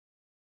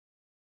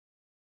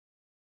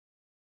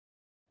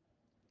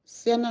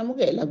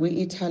Siyanamukela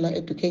kwi-Ithala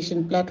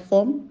Education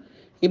Platform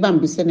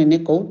ibambisene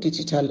ne-Go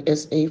Digital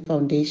SA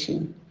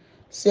Foundation.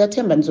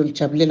 Siyathemba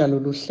nizolijabulela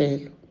lolu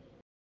hlelo.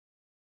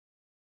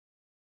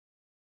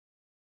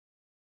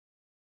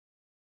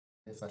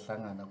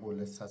 Esahlangana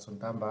kulesithathu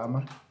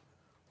ntambama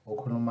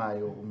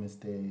okhulumayo uMr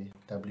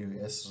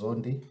WS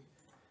Zondi.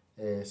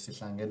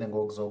 Sihlangene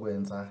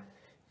ngokuzokwenza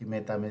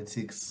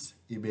i-mathematics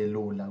ibe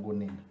lula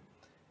kunina.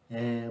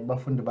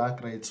 Bafundi ba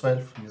grade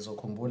 12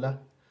 ngizokhumbula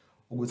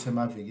ukuthi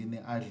emavikini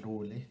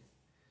adlule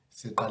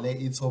siqale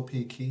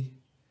itopic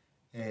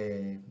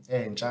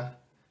entsha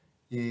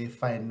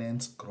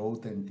ye-finance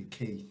growth and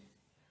decay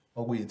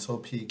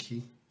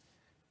okuyitopic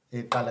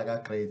eqala ka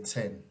grade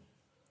 10.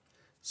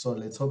 So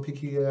le topic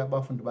ke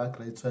abafundi ba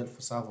grade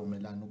 12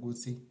 savumelana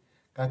ukuthi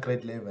ka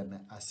grade 11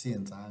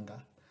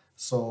 asiyenzanga.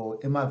 So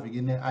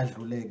emavikini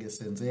adluleke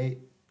senze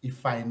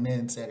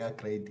i-finance ya ka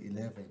grade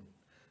 11.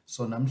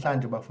 So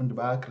namhlanje bafundi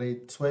ba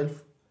grade 12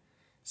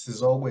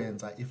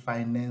 sizokwenza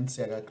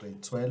i-finance ya ka grade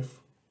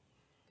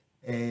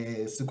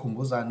 12.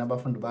 Sikhumbuzana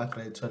abafundi ba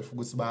grade 12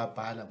 ukuthi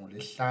bayabhala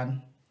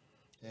ngoLwesihlanu.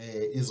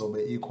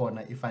 Izobe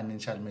ikhona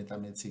i-financial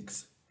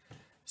mathematics.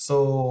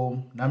 So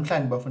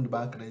namhlanje bafundi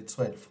ba grade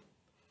 12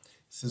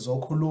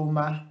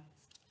 sizokhuluma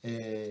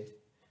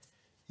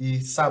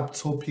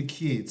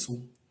i-subtopic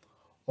yethu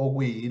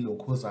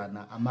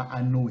okuyilokhuzana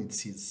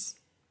ama-annuities.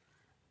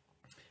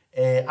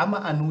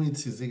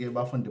 Ama-annuities ke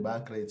bafundi ba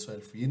grade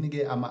 12 yini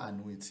ke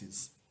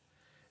ama-annuities?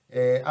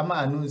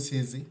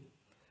 Ama-annuities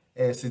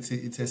sithi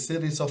it's a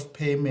series of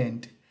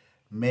payment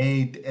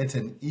made at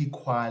an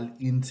equal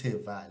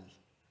interval.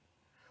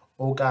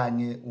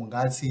 Okanye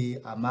ungathi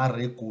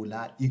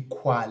ama-regular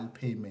equal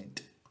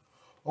payment.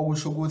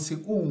 Okusho ukuthi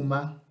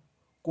uma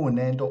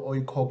kunento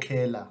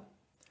oyikhokhela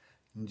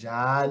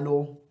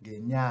njalo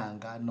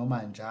ngenyanga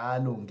noma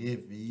njalo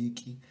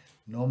ngeviki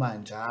noma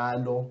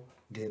njalo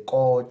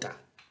ngekota,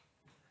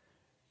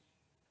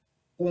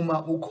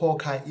 uma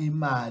ukhokha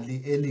imali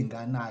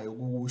elinganayo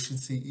kusho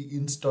ukuthi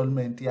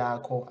i-installment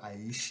yakho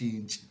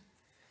ayishintshi,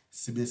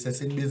 sibe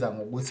sesikubiza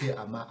ngokuthi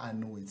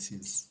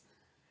ama-annuities.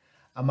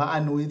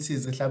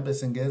 Ama-annuities mhlambe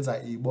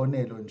singenza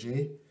ibonelo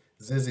nje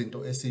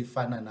zezinto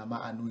esifana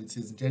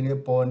nama-annuities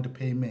njenge-bond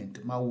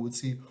payment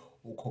mawuthi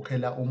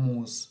ukhokhela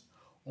umuzi.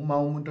 Uma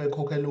umuntu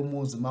ekhokhela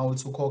umuzi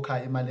mawuthi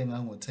ukhokha imali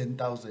engango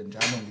 10,000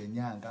 njalo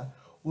ngenyanga,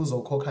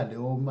 uzokhokha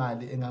leyo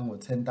mali engango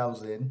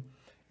 10,000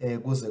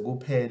 kuze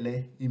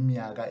kuphele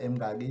iminyaka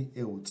emingaki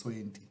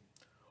ewu-20.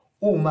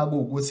 Uma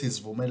kuwukuthi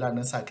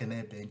isivumelano sakhe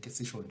nebhenki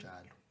sisho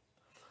njalo.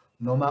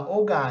 Noma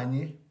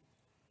okanye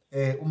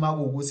uma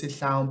kuwukuthi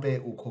mhlawumbe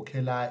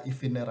ukhokhela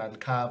i-funeral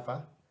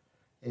cover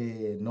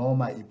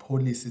noma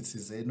ipolicy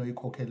thizeni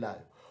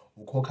oyikhokhelayo,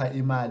 ukhokha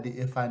imali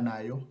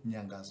efanayo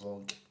nyanga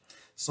zonke.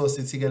 So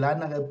sithi ke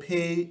lana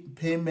ke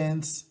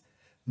payments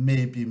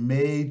may be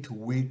made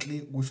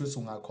weekly, kusho ukuthi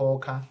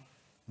ungakhokha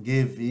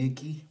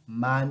ngeviki,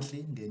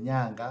 monthly,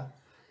 ngenyanga,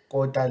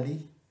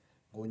 quarterly,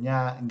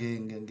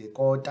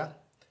 ngekota,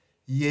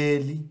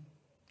 yearly,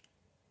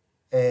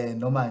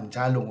 noma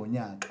njalo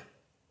ngonyaka,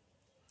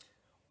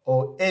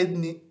 or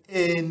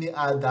any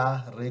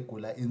other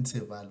regular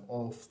interval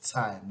of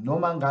time.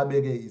 Noma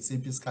ngabe ke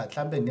isiphi isikhathi,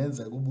 mhlambe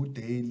ngenzeka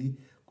ubu-daily,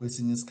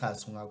 kwesinye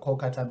isikhathi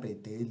ungakhokha mhlambe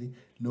daily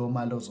leyo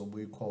mali ozobe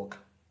uyikhokha.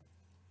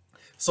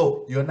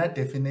 So yona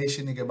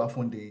definition ke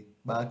bafundi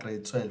ba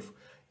grade 12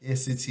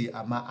 esithi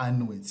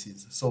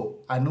ama-annuities.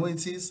 So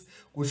annuities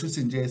kusho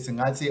ukuthi nje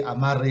singathi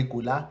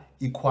ama-regular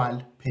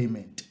equal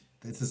payment.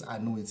 That is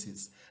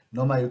annuities.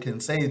 Noma you can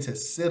say it's a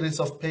series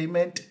of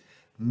payment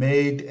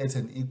made at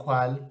an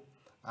equal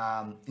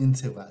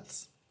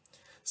intervals.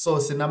 So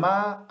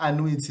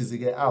sinama-annuities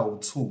ke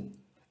awu-2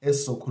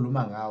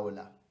 esizokhuluma ngawo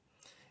la.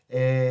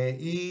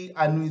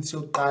 I-annuity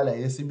yokuqala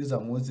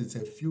esibiza ngokuthi it's a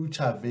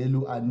future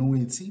value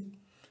annuity,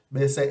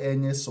 bese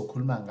enye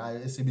sizokhuluma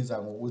ngayo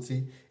esibiza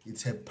ngokuthi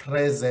it's a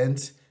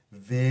present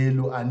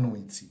value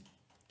annuity.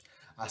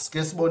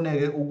 Asike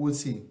siboneke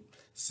ukuthi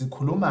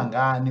sikhuluma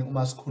ngani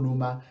uma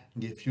sikhuluma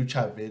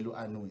nge-future value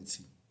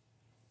annuity.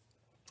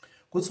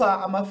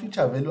 Kuthiwa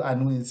ama-future value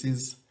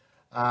annuities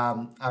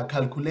are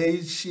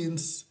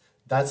calculations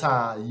that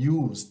are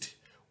used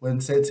when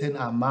certain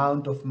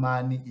amount of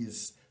money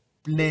is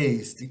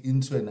placed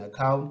into an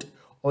account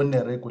on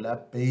a regular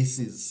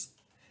basis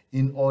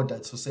in order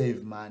to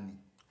save money.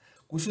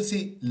 Kusho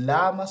ukuthi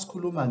la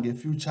masikhuluma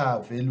nge-future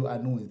value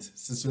annuity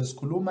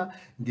sisikhuluma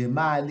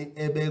ngemali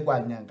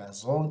ebekwa nyanga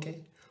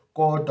zonke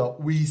kodwa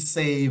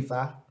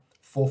uyisaver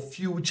for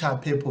future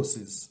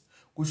purposes.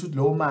 Kusho ukuthi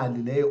leyo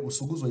mali leyo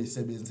usuke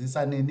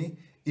uzoyisebenzisa nini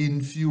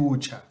in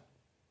future.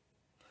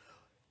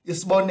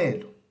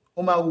 Isibonelo,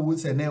 uma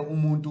kuwuthi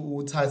umuntu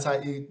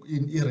uthatha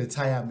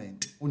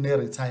i-retirement,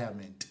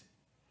 une-retirement,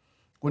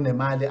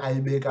 kunemali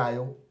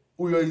ayibekayo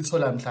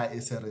uyoyithola mhla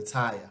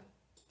ese-retire.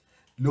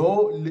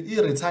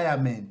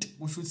 I-retirement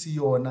kusho ukuthi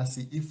yona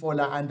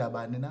ifola under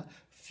bani na?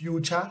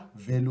 Future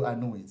value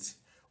annuity.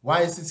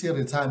 Why sithi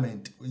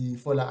i-retirement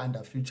ifola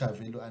under future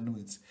value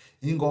annuity?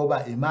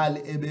 Ingoba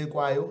imali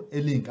ebekwayo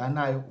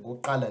elinganayo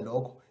okokuqala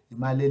lokho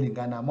imali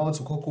elingana amount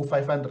ukhokha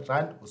u500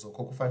 rand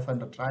uzokhokha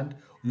u500 rand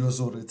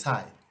uyozo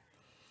retire.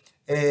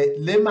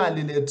 Le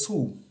mali le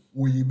 2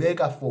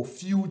 uyibeka for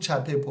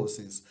future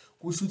purposes,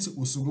 kusho ukuthi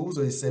usuke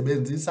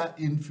uzoyisebenzisa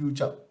in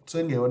future,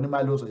 kungeyona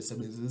imali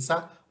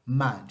ozoyisebenzisa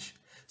manje.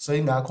 So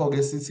ingakho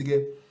ke sithi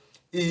ke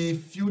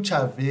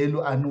i-future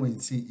value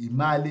annuity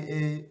imali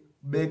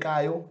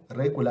ebekayo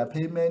regular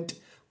payment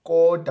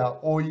kodwa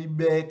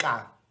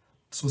oyibeka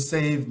to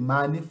save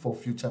money for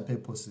future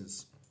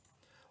purposes.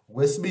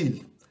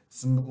 Okwesibili,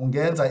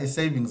 ungenza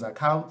i-savings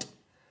account,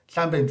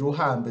 mhlambe nje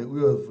uhambe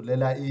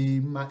uyovulela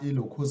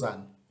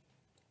ilokhuzana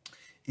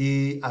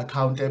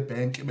i-account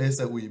ebank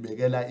bese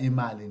uyibekela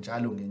imali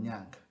njalo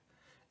ngenyanga.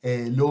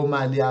 Lo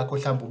mali yakho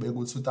mhlambe ubeka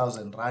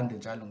u2000 rand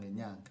njalo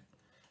ngenyanga.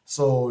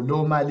 So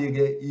lo mali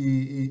ke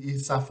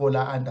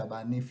isafola under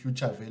bani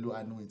future value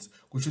annuity.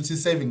 Kusho ukuthi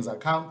savings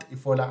account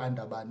ifola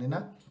under bani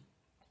na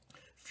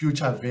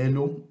future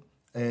value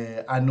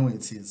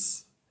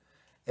annuities.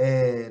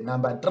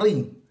 Number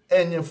 3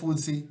 enye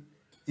futhi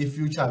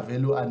i-future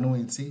value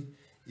annuity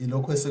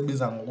ilokho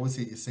esikubiza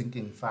ngokuthi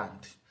i-sinking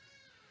fund.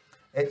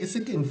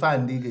 I-sinking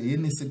fund ke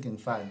yini i-sinking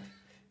fund?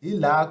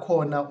 Ila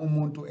khona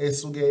umuntu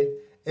esuke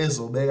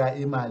ezobeka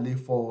imali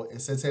for a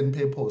certain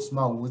purpose,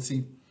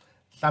 mawukuthi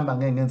mhlamba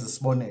ngeke ngenze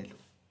isibonelo.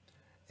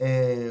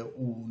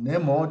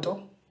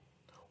 Unemoto,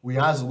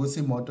 uyazi ukuthi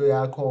imoto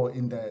yakho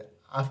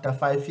after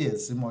 5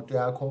 years imoto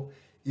yakho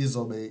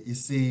izobe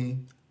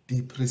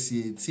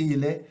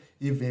depreciateile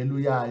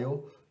i-value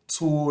yayo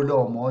to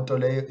lo moto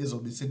leyo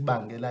izobe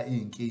isikubangela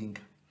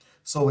inkinga.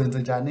 So wenze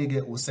njani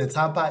ke? Uset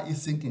up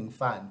i-sinking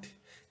fund.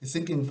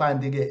 I-sinking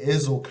fund ke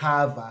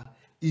ezocover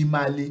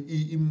imali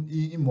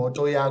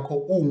imoto yakho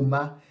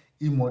uma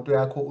imoto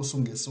yakho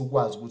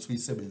usungesukwazi ukuthi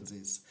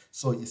uyisebenzise.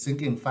 So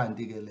i-sinking fund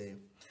ke leyo.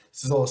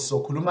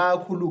 Sizokhuluma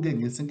kakhulu ke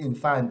nge-sinking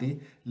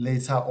fund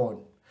later on.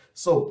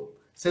 So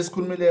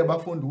sesikhulumile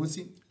abafundi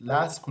ukuthi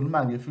la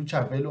sikhuluma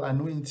nge-future value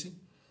annuity.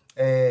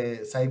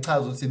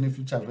 Sayichaza ukuthi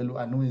i-future value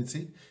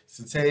annuity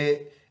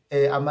sithe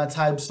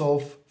ama-types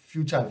of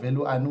future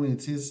value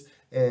annuities.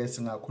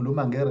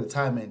 Singakhuluma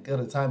nge-retirement.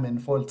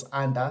 I-retirement falls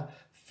under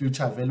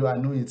future value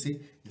annuity.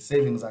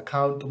 I-savings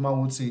account uma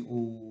uthi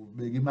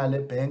ubeka imali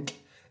ebank,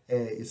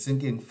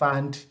 i-sinking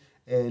fund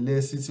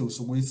lesithi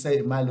usuke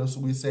imali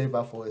osuke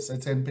uyisave for a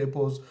certain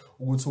purpose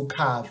ukuthi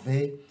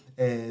ukhave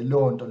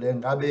lonto le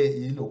ngabe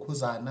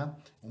ilokhuzana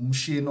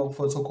umshini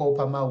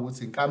okufotocopy uma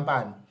ukuthi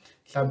inkampani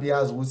mhlawumbe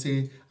yazi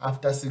ukuthi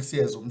after 6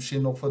 years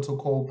umshini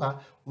okufotocopy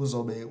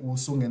uzobe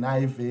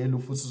usungenayo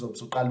ivalue futhi uzobe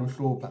usuqala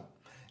uhlupha.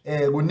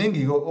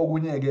 Kuningi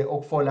okunye ke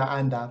okufola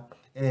under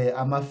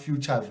ama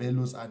future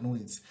values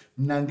annuity.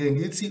 Mina ngeke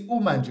ngithi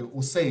uma nje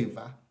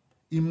usave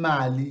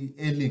imali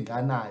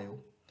elinganayo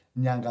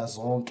nyanga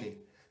zonke,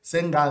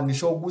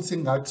 sengangisho ukuthi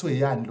ngakuthiwe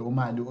yani lo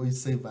mali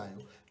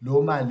oyisaveayo,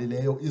 lo mali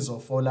leyo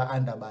izofola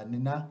under bani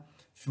na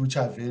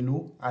future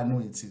value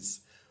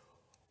annuities.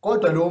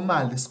 Kodwa lo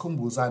mali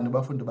sikhumbuzane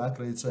bafundi ba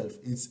grade 12,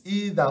 it's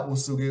either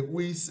usuke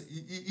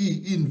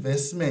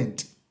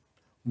i-investment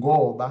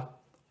ngoba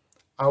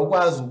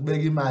awukwazi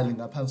ukubeka imali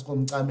ngaphansi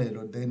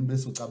komcamelo then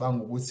bese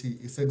ucabanga ukuthi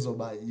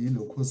isekuzoba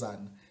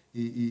yilokhuzana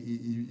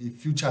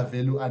i-future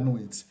value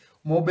annuity.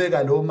 Uma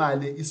ubeka lo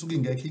mali isuke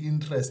ingekho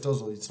i-interest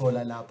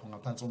ozoyithola lapho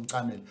ngaphansi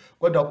komcamelo.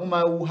 Kodwa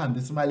uma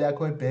uhambisa imali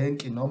yakho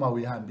ebank noma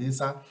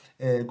uyihambisa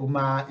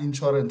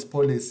kuma-insurance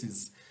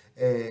policies,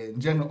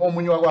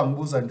 omunye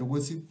wakwangibuza nje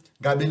ukuthi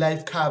ngabe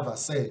life cover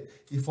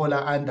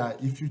ifola under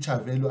i-future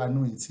value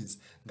annuities.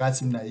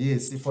 Ngathi mina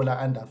yes,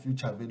 ifola under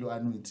future value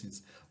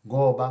annuities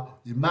ngoba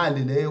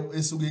imali leyo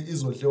esuke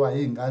izodliwa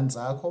izingane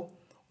zakho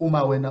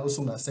uma wena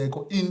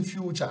usungasekho in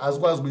future,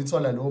 azikwazi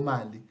ukuyithola lo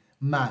mali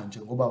manje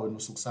ngoba wena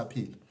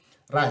usukusaphila.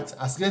 Right,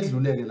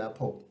 asikedluleke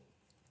lapho.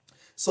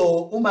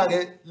 So uma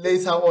ke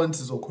later on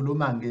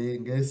sizokhuluma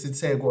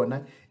ngesithe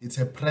kona it's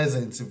a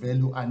present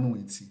value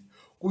annuity.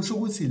 Kusho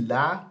ukuthi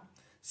la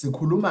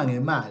sikhuluma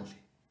ngemali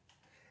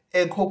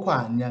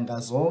ekhokhwa nyanga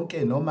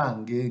zonke noma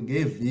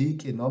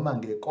ngeviki noma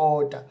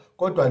ngekota,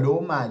 kodwa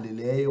lo mali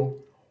leyo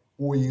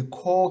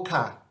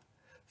uyikhokha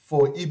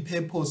for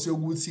i-purpose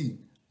yokuthi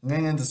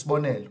ngeke ngenze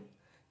isibonelo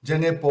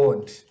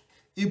njenge-bond.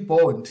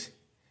 I-bond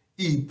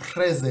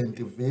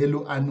i-present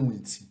value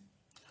annuity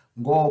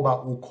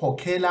ngoba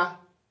ukhokhela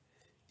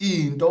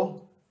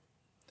into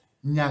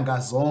nyanga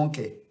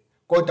zonke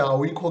kodwa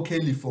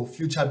awuyikhokheli for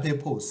future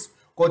purpose,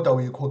 kodwa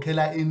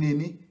uyikhokhela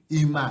inini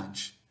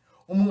imanje.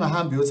 Uma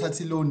ungahamba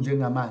uyothatha i-loan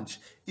njengamanje,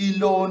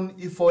 i-loan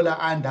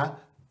ifola under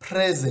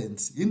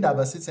present.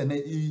 Indaba sithene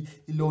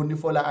i-loan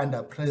ifola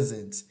under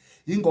present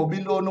ingoba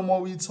i-loan uma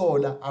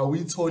uyithola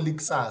awuyitholi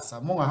kusasa.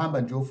 Uma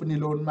ungahamba nje ufuna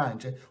i-loan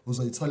manje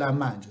uzoyithola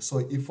manje.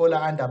 So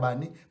ifola under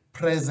bani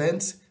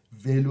present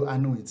value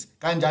annuity.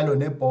 Kanjalo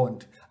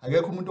ne-bond,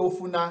 akekho umuntu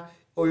ofuna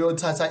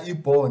oyothatha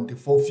i-bond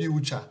for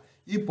future.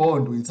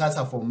 I-bond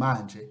uyithatha for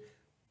manje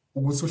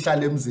ukuthi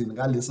uhlale emzini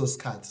ngaleso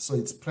sikhathi. So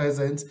it's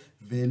present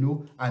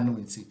value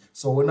annuity.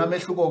 So wona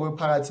mehluko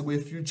phakathi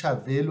kwe-future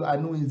value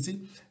annuity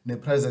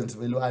ne-present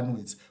value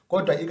annuity.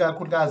 Kodwa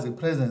ikakhulukazi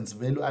i-present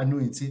value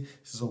annuity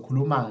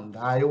sizokhuluma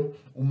ngayo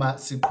uma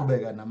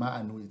siqhubeka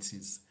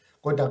nama-annuities.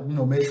 Kodwa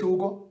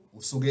kunomehluko,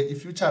 usuke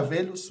i-future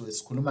value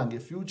sikhuluma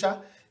nge-future,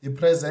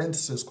 i-present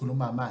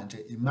sikhuluma manje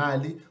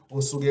imali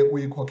osuke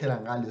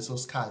uyikhokhela ngaleso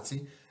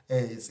sikhathi.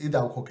 It's either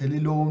ukhokhela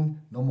i-loan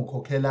noma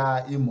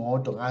ukhokhela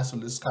imoto ngaso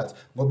lesikhathi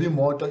ngoba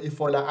imoto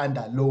ifola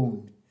under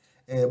loan.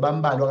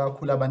 Bambalwa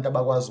kakhulu abantu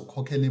abakwazi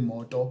ukukhokhela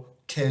imoto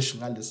cash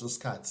ngaleso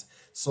sikhathi.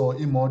 So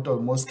imoto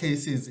in most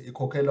cases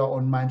ikhokhelwa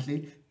on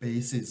monthly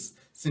basis.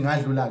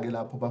 Singadlula ke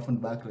lapho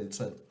bafundi ba grade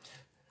 12.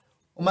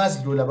 Uma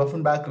sidlula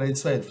abafundi ba grade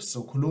 12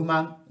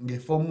 sokhuluma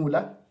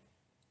ngeformula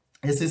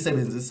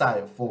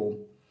esisebenzisayo for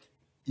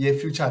ye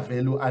future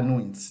value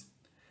annuity.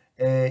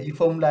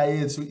 Iformula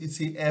yethu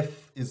ithi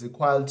F is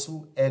equal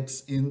to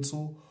X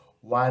into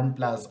 1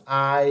 plus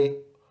I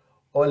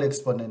all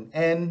exponent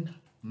N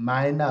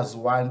minus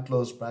 1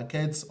 close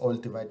brackets all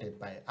divided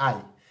by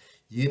I.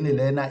 Yini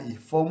lena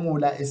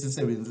iformula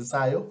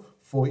esisebenzisayo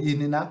for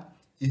ini na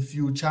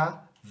i-future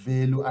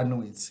value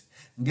annuity.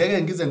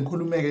 Ngeke ngize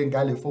ngikhulumeke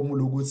ngale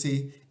formula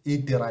ukuthi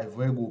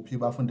i-derive kuphi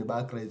bafundi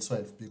ba grade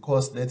 12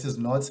 because that is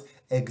not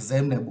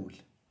examinable.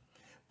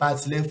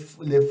 But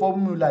le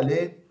formula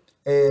le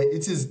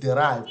it is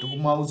derived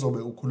uma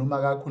uzobe ukhuluma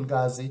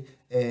kakhulukazi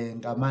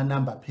ngama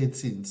number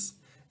patterns.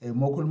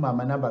 Mokhuluma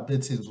ama number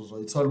patterns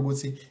uzoyithola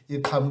ukuthi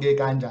iqhamuke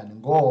kanjani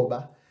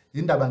ngoba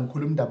indaba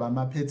ngikhuluma indaba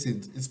ama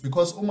patterns. It's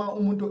because uma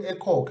umuntu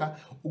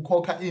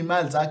ukhokha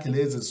imali zakhe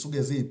lezi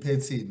zisuke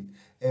ziyi-pattern.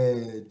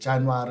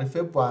 January,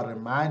 February,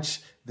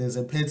 March, there's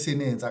a pattern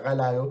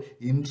eyenzakalayo,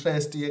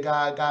 interest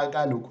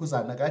ka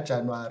lokhuzana ka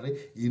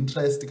January,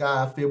 interest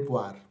ka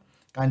February,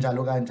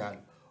 kanjalo kanjalo.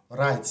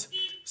 Right.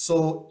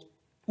 So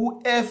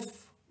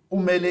u-F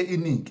umele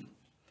iniki.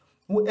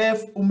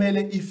 U-F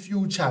umele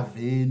i-future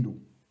value.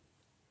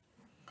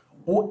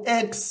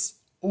 U-X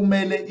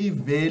umele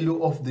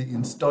i-value of the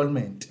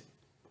installment.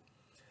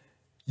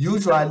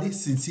 Usually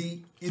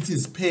sithi it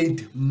is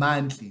paid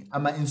monthly.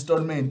 Ama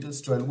installment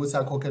sijwayele ukuthi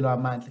akhokhelwa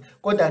monthly.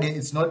 Kodwa ke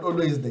it's not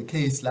always the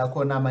case la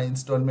khona ama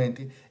installment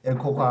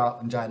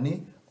ekhokhwa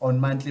njani on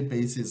monthly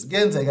basis.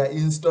 Kuyenzeka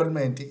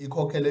installment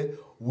ikhokhele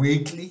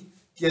weekly,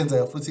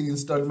 kuyenzeka futhi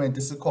installment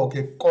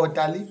sikhokhe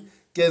quarterly,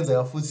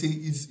 kuyenzeka futhi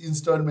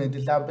installment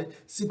mhlambe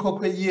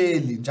sikhokhwe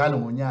yearly njalo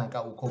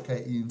ngonyaka ukhokhe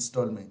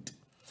i-installment.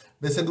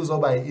 Bese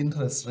kuzoba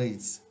i-interest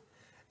rates.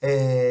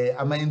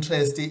 Ama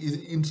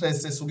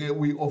interest esuke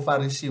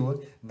uyi-offerishiwe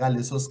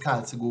ngaleso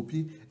sikhathi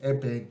kuphi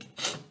ebank.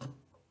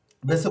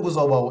 Bese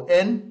kuzoba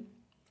u-N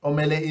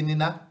omele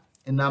inina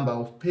number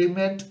of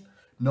payment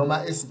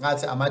noma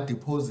esingathi ama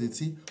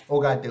deposit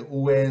okade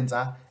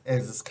uwenza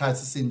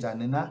ezisikhathi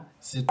sinjani na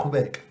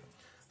siqhubeka.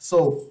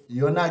 So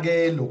yona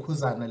ke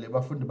lokhuzana le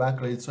bafundi ba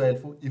grade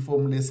 12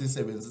 iformula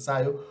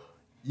esisebenzisayo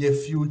ye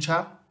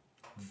future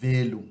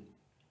value.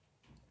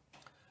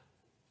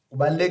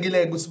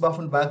 Ubalekile ukuthi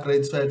bafundi ba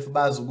grade 12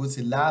 bazi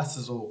ukuthi la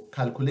sizo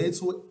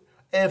calculate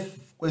u-F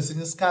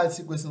kwesinye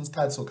isikhathi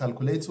so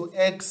calculate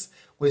u-X,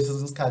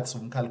 kwesinye isikhathi so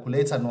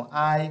calculator no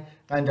I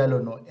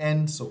kanjalo no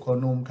N so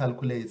khona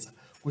calculator.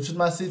 Kusho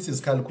masithi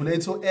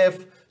isicalculate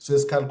u-F so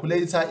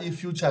isicalculator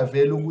i-future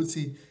value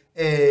ukuthi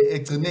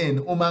egcineni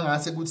uma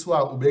ngase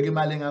kuthiwa ubeka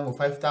imali engango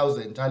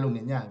 5,000 njalo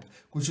ngenyanga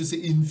kusho ukuthi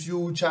in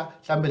future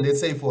mhlambe let's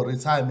say for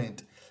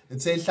retirement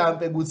let's say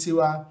mhlambe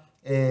kuthiwa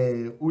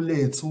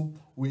ulethu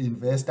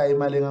uinvesta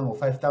imali engango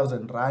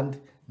 5,000 rand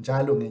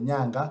njalo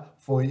ngenyanga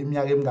for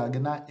iminyaka emingaki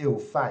na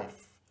ewu5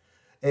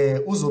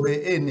 uzobe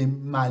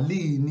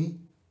enemalini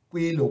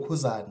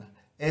kwilokhuzana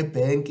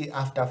ebank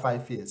after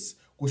 5 years.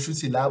 Kusho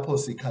ukuthi lapho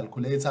si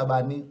calculate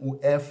abani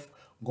u-F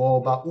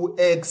ngoba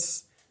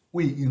u-X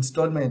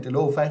uyi-installment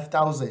lo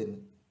 5,000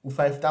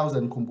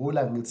 u-5,000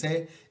 khumbula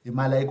ngithe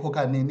imali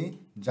ayikhokha nini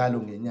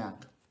njalo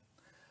ngenyanga.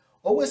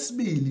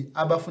 Okwesibili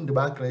abafundi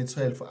ba grade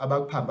 12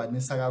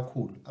 abakuphambanisa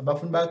kakhulu.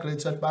 Abafundi ba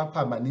grade 12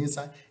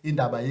 bakuphambanisa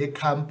indaba ye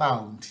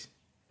compound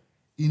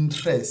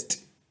interest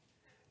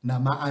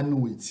nama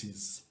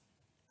annuities.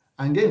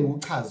 Angeke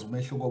ngikuchaze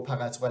umehluko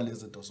phakathi kwalezi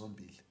zinto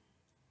zombili.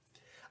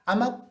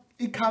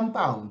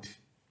 I-compound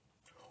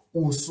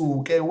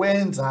usuke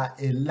wenza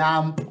a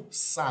lump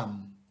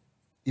sum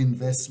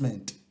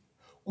investment.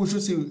 Kusho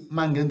ukuthi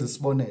mangenza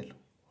isibonelo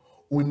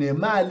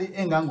unemali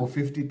engango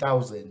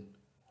 50,000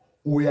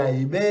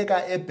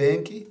 uyayibeka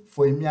ebanki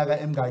for iminyaka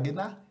emingaki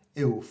na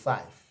ewu5.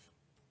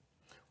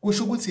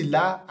 Kusho ukuthi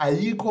la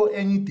ayikho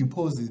enye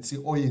deposit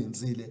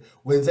oyenzile,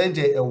 wenze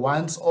nje a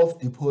once off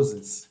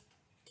deposit.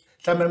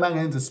 Mhlawumbe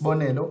mangenza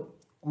isibonelo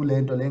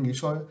kulento le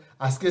ngishoyo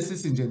asike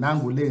sithi nje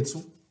nangu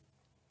lethu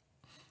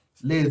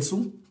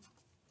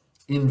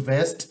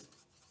invest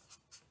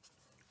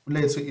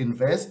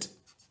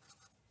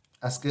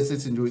asike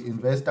sithi nje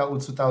investor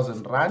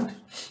u2000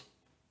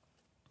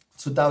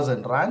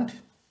 rand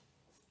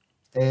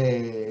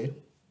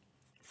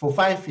for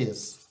 5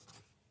 years.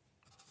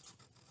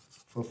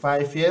 For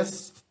 5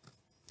 years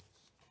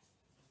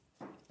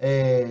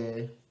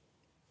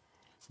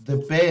the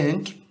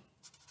bank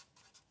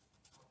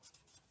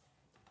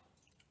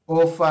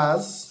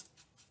offers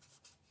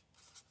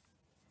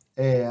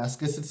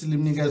asike sithi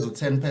limnikeza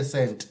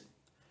u10%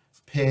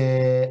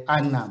 per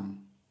annum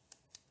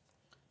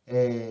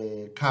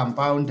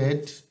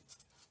compounded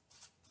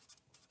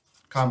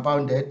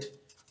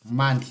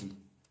monthly.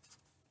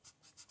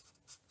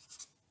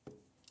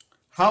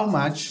 How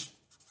much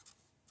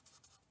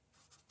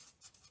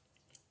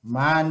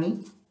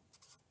money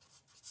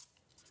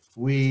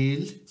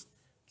will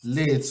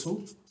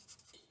Lethu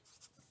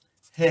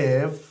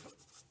have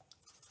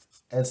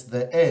at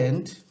the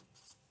end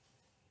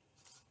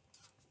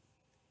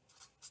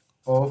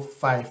of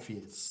 5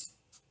 years?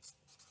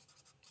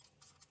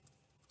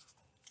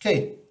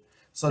 Okay,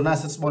 so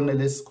nasi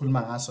sibonele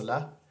sikhuluma ngaso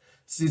la.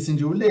 Sithi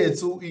nje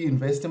uLethu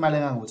i-invest imali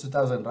engango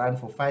 2,000 rand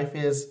for 5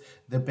 years.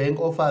 The bank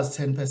offers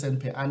 10%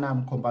 per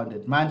annum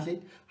compounded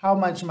monthly. How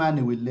much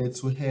money will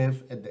Lethu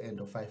have at the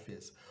end of 5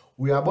 years?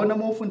 Uyabona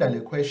uma ufunda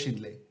le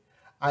question le,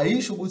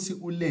 ayisho ukuthi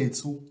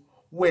uLethu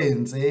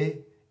wenze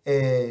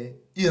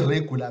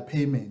irregular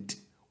payment.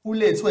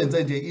 uLethu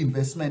wenze nje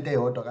investment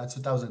eyodwa ka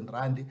 2,000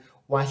 rand,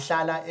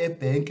 wahlala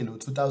ebank lo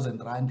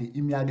 2,000 rand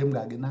iminyaka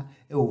emingaki na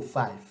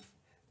ewu5.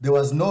 There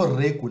was no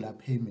regular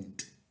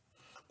payment.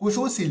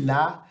 Kusho ukuthi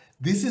la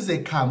this is a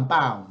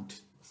compound.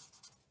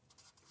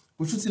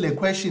 Kusho ukuthi le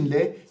question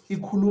le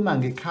ikhuluma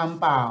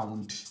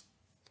nge-compound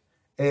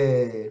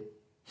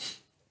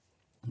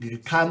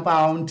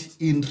nge-compound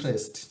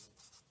interest.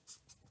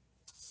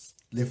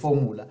 Le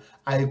formula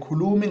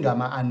ayikhulumi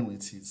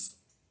ngama-annuities.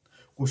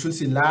 Kusho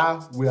ukuthi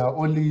la we are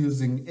only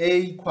using A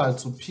equal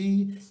to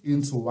P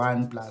into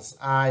 1 plus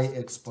I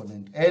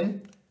exponent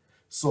N.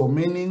 So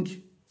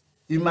meaning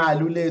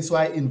imali uLethu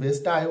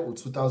ayi-investayo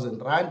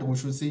u2,000 rand,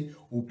 kusho ukuthi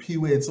uP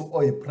wethu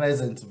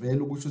oyi-present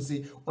value, kusho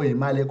ukuthi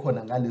oyimali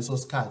ekhona ngaleso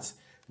sikhathi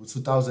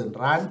u2,000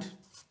 rand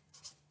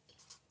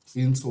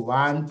into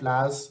 1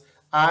 plus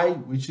I,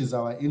 which is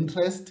our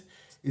interest,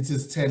 it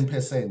is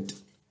 10%.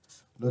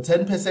 Lo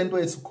 10%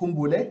 wethu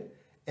khumbule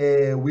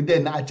with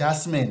an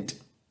adjustment.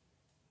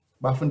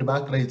 Bafundi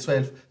ba grade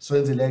 12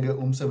 swenzileke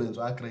umsebenzi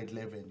wa grade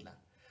 11 la.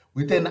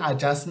 With an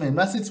adjustment,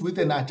 masithi with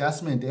an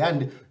adjustment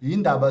and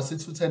indaba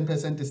sithi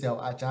 10%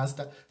 siyawu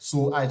adjuster,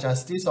 so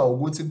adjustisa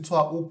ukuthi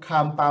kuthiwa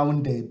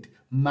u-compounded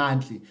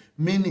monthly,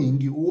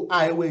 meaning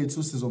u-I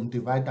wethu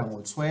sizomdivide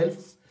ngo12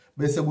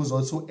 bese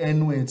kuzothi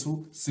u-N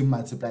wethu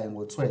simultiply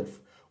ngo12.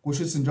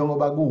 Kusho ukuthi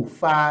njengoba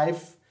ku5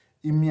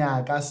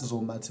 iminyaka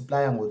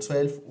sizomultiply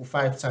ngo12,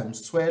 u5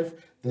 times 12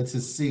 that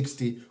is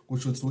 60,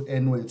 kusho ukuthi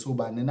u-N wethu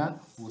ubani na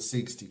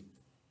u60.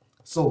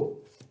 So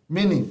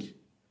meaning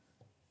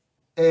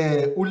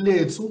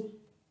uLethu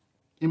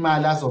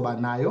imali azoba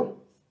nayo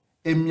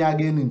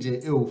eminyakeni nje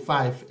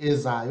ewu5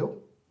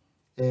 ezayo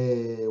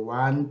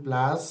 1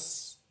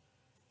 plus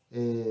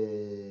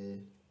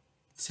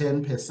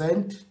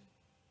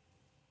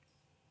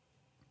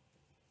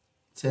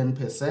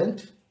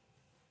 10%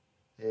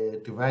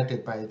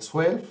 divided by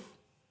 12.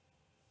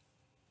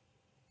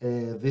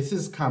 This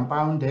is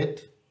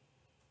compounded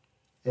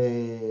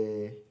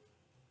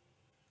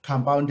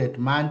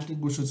monthly,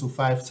 kusho ukuthi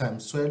 5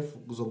 times 12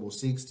 kuzoba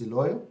u60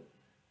 loyo.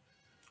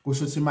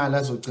 Kusho ukuthi imali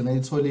azogcina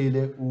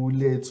itholile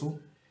uLethu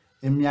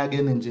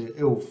eminyakeni nje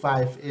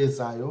ewu5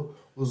 ezayo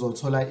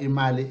uzothola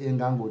imali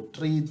engango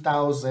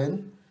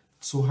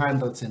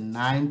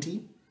 3,290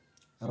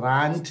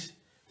 rand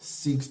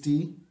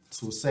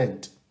 62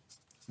 cent.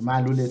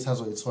 Imali uLethu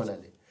azoyithola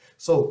le.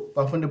 So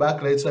bafundi ba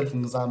grade 12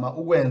 ngizama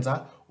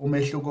ukwenza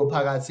umehluko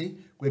phakathi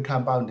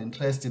kwe-compound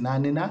interest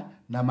nani na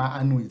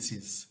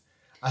nama-annuities.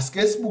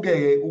 Asike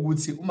sibukeke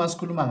ukuthi uma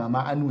sikhuluma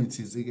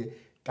ngama-annuities ke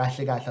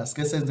kahle kahle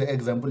asike senze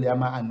example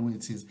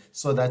yama-annuities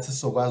so that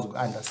sizokwazi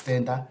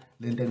uku-understanda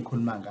lento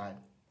enikhuluma ngayo.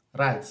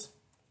 Right.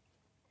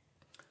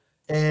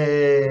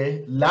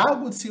 La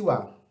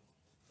kuthiwa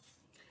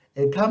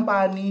a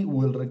company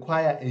will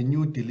require a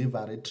new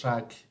delivery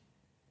truck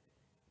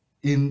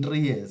in 3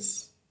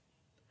 years,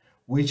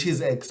 which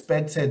is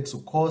expected to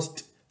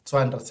cost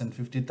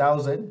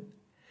 250,000.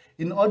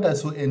 In order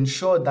to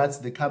ensure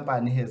that the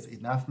company has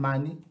enough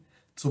money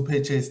to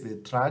purchase the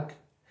truck,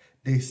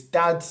 they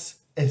start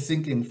a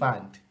sinking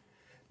fund.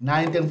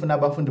 Na into engifuna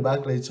abafundi ba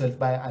grade 12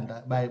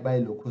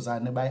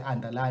 bayilokhuzane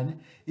bayi-underline.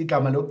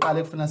 Igama lokuqala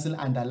ekufuna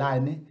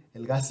sili-underline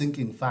elika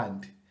sinking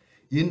fund.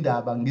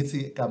 Yindaba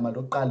ngithi igama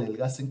lokuqala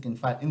elika sinking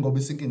fund ingoba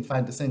i-sinking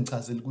fund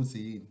sengichazile ukuthi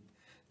yini.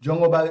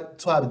 Njengoba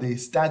kuthiwa they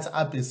start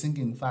up a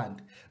sinking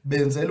fund,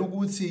 benzela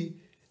ukuthi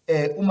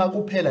uma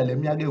kuphela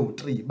leminyaka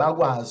ewu3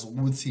 bakwazi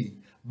ukuthi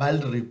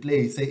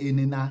bal-replace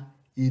inina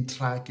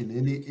i-truck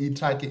leli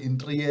i-truck in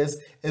 3 years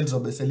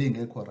elizobe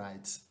selingekho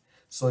right.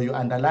 So you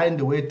underline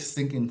the word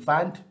sinking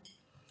fund,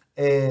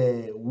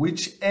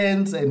 which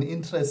earns an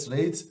interest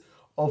rate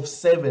of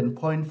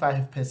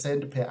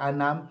 7.5% per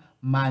annum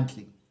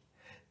monthly.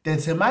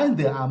 Determine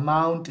the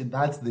amount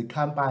that the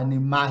company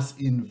must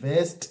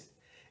invest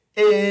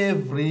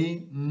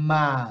every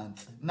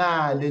month.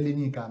 Na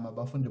lelinye igama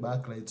bafundi ba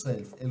grade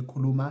 12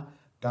 elikhuluma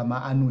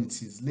ngama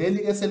annuities. Leli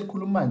ke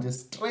selikhuluma nje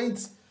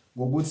straight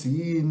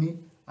ngokuthi yini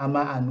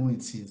ama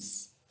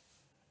annuities.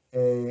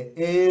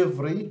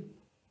 every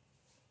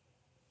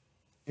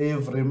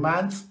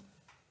month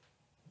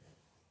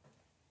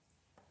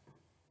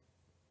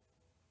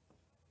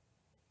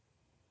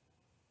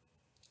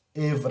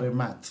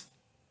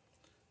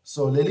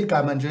so leli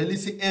gama nje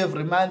lithi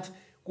every month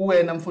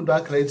kuwena mfundo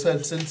wa grade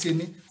 12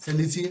 selithini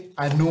selithi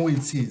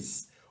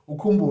annuities.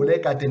 Ukhumbule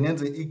kade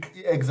ngenze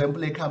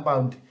i-example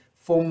e-compound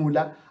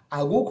formula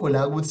akukho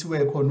la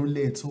kuthiwe khona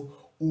ulethu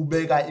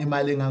ubeka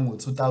imali engango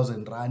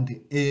 2000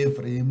 rand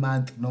every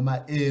month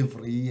noma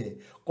every year,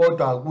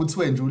 kodwa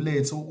kuthiwe nje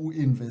ulethu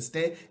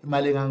uinveste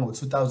imali engango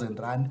 2000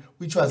 rand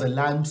which was a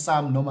lump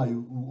sum noma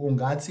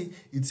ungathi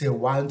it's a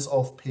once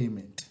off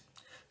payment.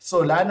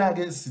 So lana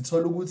ke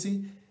sithola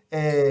ukuthi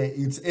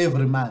it's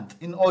every month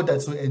in order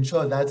to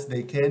ensure that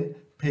they can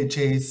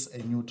purchase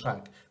a new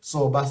truck.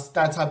 So ba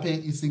start up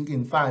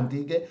i-sinking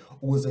fund ke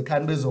ukuze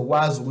khani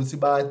bezokwazi ukuthi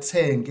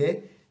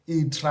bathenge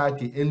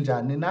i-truck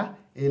enjani na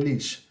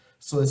elisha.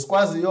 So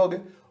esikwaziyo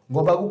ke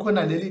ngoba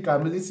kukhona leli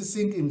gama lithi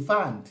sinking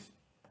fund,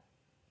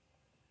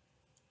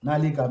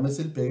 nali igama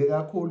esilibheke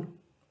kakhulu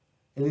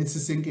elithi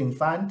sinking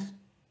fund.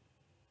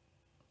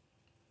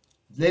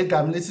 Le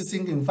gama lithi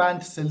sinking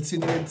fund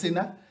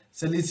selithina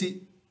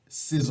selithi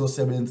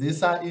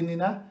sizosebenzisa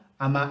inina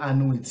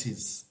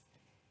ama-annuities.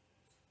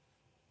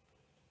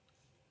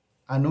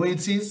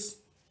 Annuities,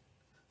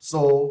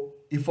 so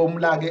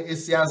iformula ke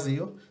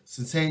esiyaziyo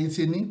sithe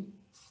ithini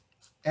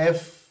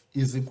F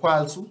is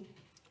equal to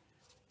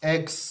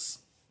X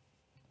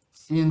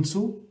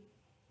into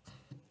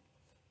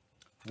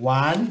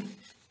 1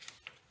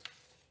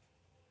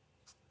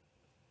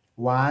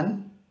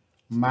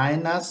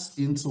 minus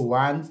into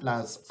 1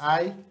 plus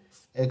I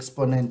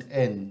exponent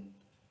n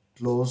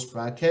close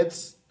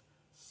brackets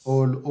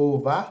all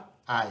over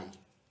I.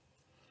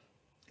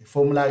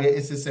 Formula ke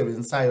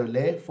esisebenzisayo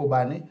le for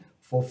bani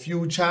for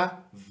future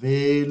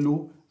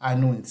value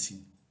annuity.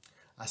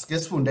 Asike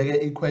sifunde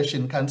ke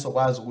equation kan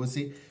sokwazi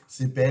ukuthi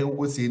sibheke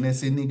ukuthi yini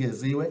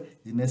esinikeziwe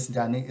yini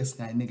esinjani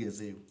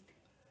esingayinikeziwe.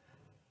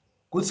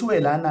 Kuthiwe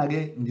lana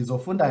ke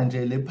ngizofunda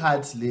nje le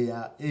part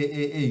leya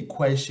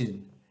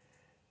equation.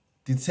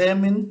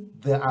 Determine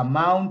the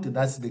amount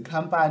that the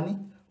company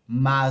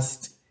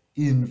must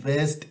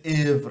invest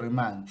every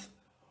month.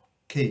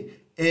 Okay,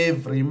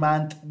 every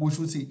month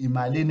kusho ukuthi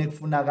imalini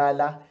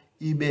ekufunakala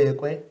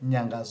ibekwe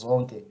nyanga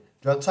zonke.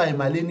 Njengoba kuthiwa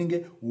imalini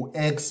ke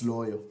u-X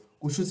loyo.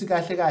 Kusho ukuthi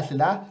kahle kahle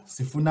la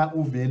sifuna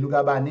uvalue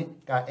kabani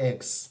ka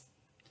X.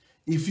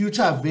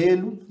 I-future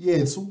value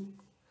yethu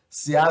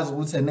siyazi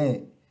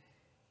ukuthi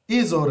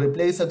izo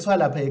replace kuthiwa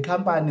lapha a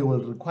company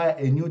will require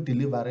a new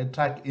delivery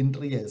truck in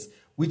 3 years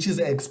which is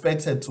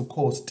expected to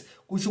cost.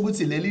 Kusho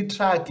ukuthi leli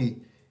truck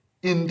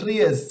in 3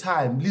 years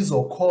time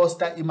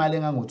lizocosta imali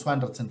engango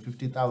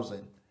 250,000.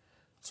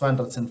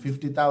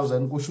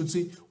 250,000 kusho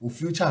ukuthi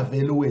u-future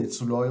value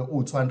wethu loyo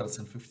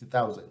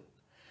u-250,000.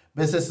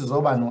 Bese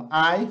sizoba no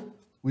I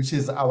which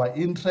is our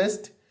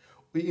interest.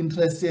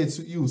 I-interest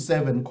yethu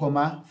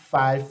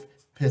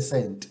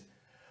i-7.5%.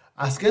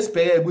 Asike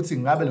sibheke ukuthi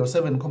ngabe lo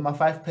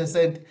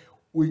 7.5%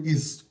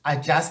 is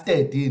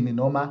adjusted yini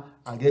noma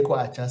akekho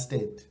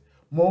adjusted.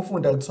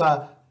 Mofunda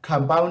kuthiwa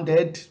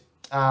compounded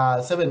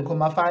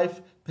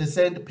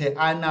 7.5% per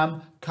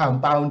annum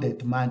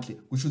compounded monthly.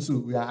 Kusho ukuthi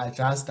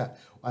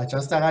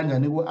uya-adjusta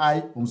kanjani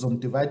ku-I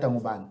umzomdivide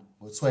ngobani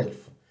ngo-12.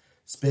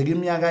 Sibheke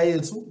iminyaka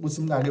yethu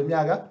ukuthi mingaki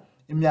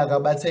iminyaka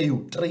bathe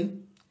u-3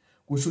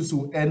 kusho ukuthi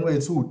u-N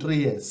wethu u-3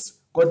 years,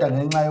 kodwa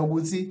ngenxa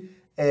yokuthi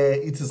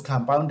it is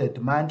compounded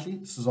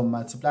monthly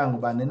sizomultiply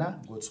ngobani na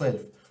ngo-12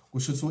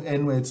 kusho ukuthi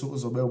u-N wethu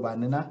uzobe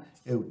ubani na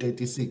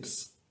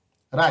u-36.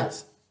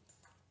 Right,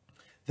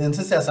 then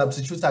sesiya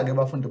substitute ke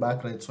bafundi ba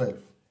grade 12.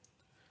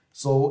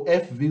 So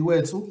FV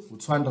wethu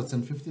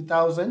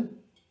u-250,000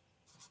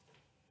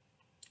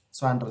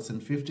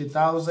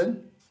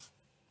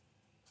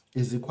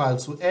 is equal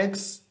to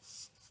X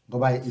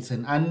ngoba it's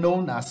an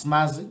unknown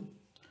asimazi.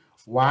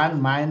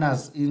 1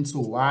 minus into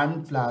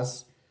 1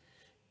 plus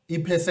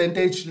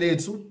i-percentage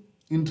lethu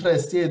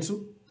interest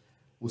yethu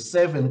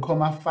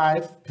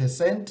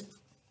u-7.5%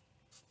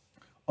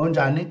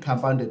 onjani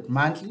compounded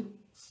monthly.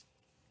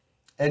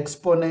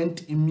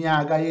 Exponent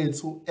iminyaka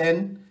yethu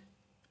N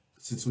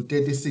sithi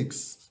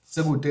 36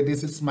 seku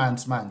 36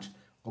 months manje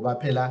ngoba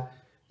phela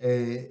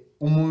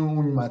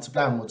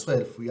multiply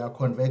ngo-12 we are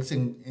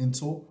converting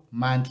into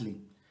monthly,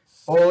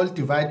 all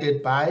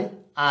divided by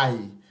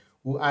I.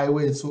 U-I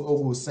wethu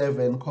oku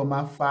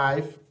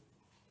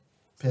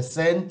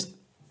 7.5%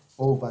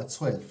 over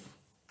 12.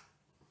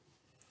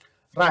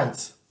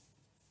 Right,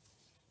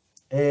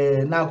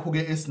 nakho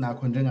ke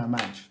esinakho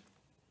njengamanje.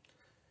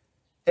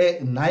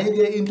 Nayi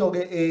ke into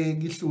ke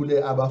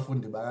ekihlule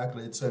abafundi baka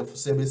grade 12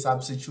 sebe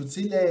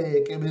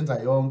substituteile ke benza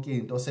yonke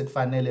into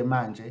sekufanele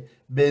manje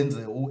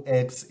benze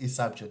u-X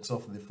i-subjects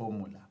of the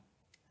formula.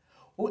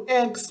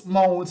 U-X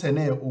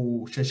mawuthi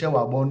usheshe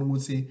wabona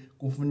ukuthi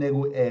kufuneka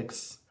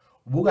u-X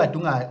ubukade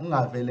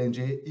ungavele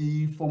nje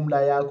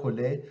i-formula yakho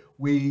le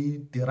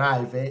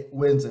we-derive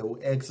wenze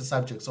u-X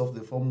subjects of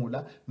the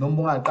formula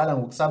noma ungaqala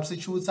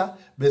ngokusubstitute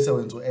bese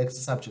wenza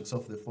u-X subjects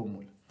of the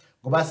formula.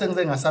 ngoba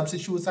sengize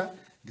ngasubstitute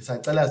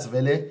ngisacela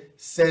sivele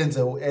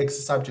senze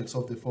u-x subjects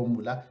of the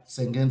formula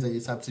sengenze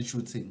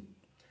i-substituting.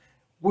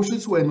 Kusho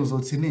ukuthi wena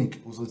uzothiniki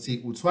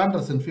uzothi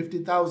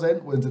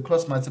u-250,000 wenza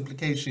i-cross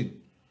multiplication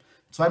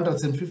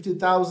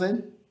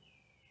 250,000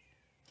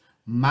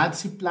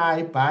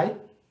 multiply by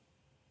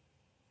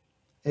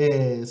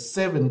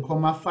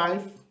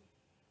 7.5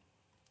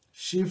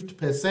 shift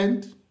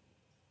percent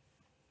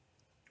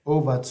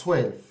over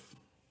 12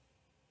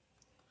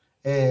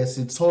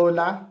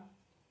 sithola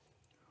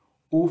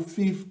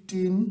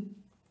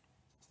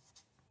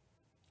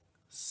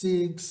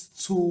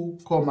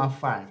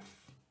u-1562.5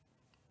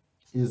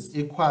 is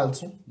equal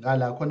to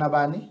ngala khona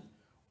bani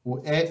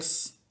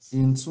u-x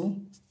into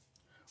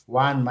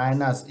 1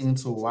 minus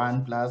into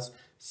 1 plus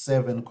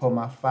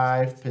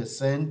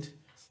 7.5%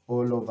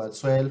 all over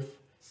 12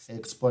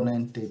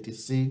 exponent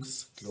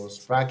 36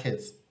 close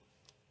brackets.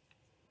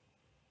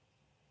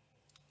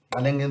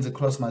 Ngale ngenze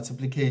cross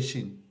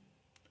multiplication.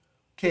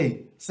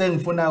 Okay,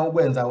 sengifuna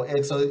ukwenza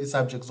u-x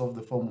i-subjects of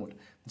the formula.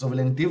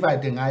 Ngizovele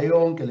ngidivide ngayo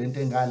yonke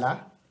lento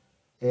engala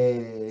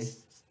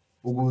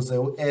ukuze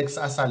u-x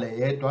asale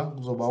yedwa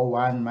kuzoba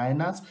u-1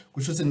 minus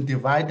kusho ukuthi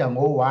ngidivide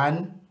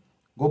ngo-1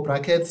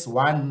 ngo-brackets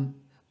 1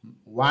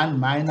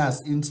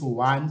 minus into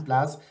 1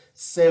 plus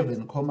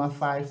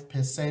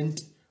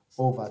 7.5%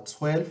 over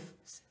 12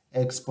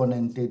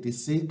 exponent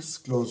 36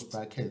 close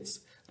brackets.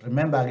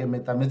 Remember ke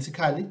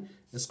mathematically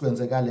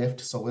esikwenze ka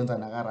left sokwenza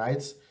naka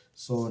right,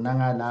 so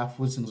nangala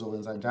futhi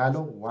ngizokwenza njalo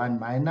 1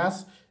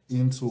 minus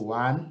into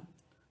 1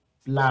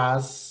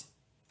 plus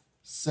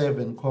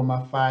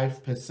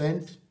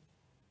 7.5%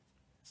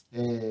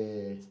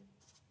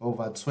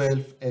 over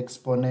 12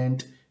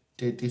 exponent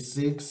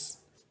 36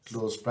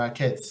 close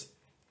brackets.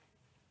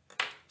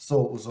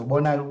 So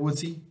uzobona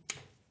ukuthi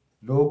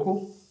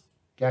lokhu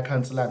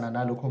kuyakhanselana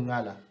nalokho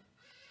ngala.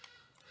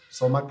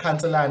 So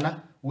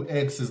makukhanselana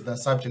u-x is the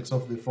subjects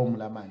of the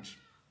formula manje.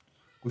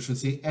 Kusho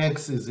ukuthi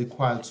x is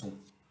equal to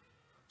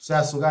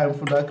siyasuka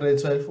imfundo ya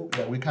grade 12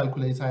 ya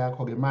kwi-calculator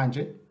yakho ke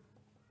manje.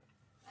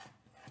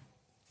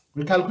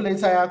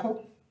 Kwi-calculator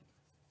yakho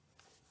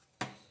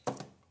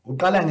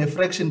uqala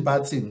nge-fraction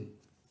button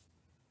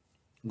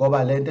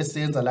ngoba lento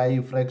esiyenza la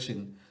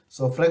yi-fraction.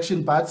 So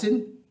fraction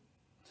button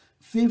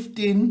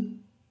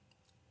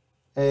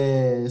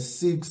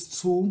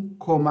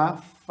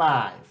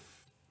 1562.5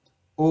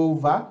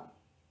 over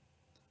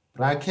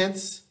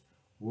brackets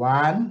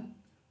 1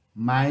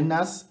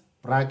 minus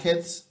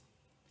brackets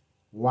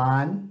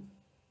 1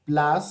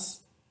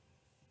 plus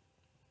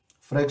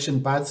fraction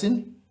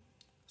button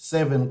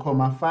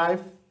 7.5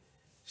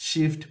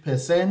 shift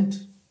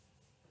percent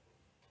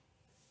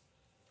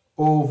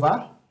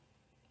over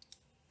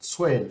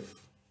 12.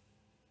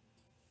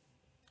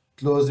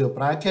 Close your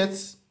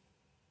brackets.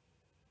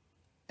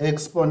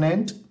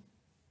 Exponent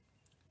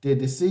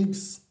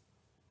 36.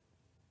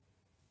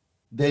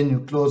 Then you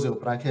close your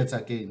brackets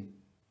again.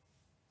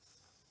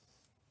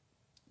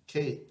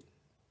 Okay.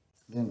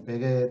 Then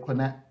bheke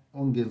khona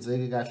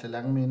ungenzeki kahle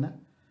la kumina.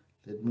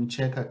 Let me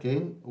check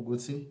again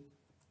ukuthi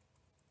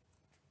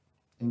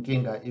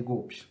inkinga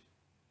ikuphi.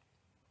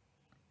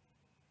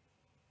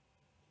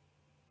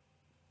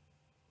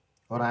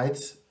 All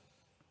right.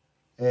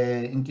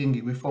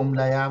 Inkinga kwi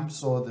formula yam,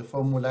 so the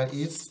formula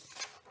is,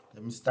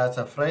 let me start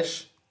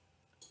afresh.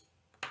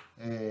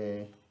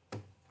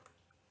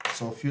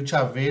 So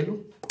future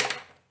value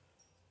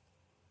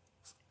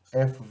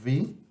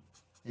FV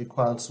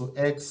equals to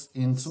x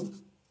into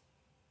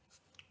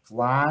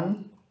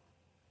 1,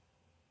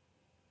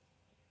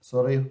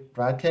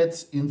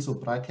 brackets into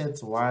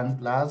brackets 1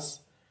 plus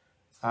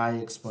I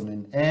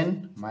exponent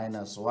n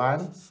minus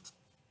 1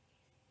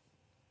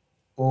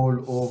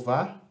 all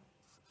over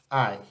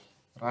I,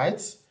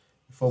 right?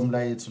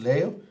 Formula yethu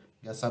leyo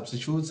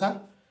ngiyasubstitute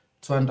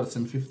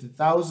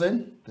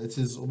 250,000, that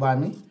is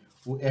ubani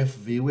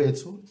u-FV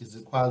wethu is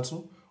equal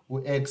to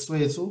u-x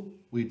wethu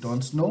we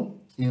don't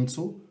know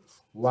into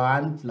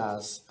 1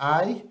 plus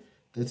I,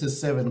 that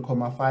is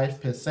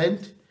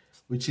 7.5%,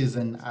 which is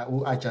an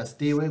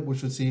u-adjustiwe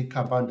kusho ukuthi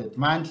compounded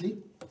monthly,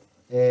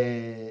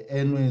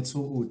 n wethu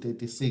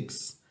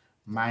u-36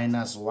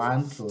 minus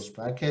 1 close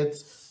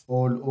brackets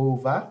all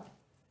over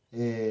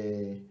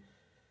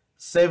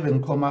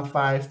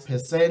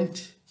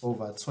 7.5%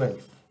 over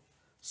 12.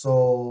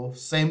 So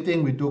same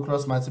thing, we do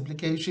cross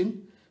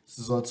multiplication.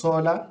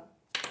 Sizothola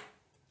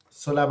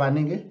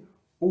baningi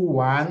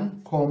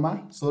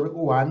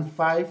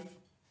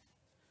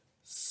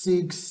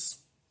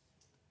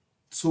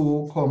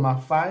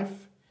u-1,562.5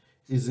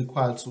 is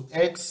equal to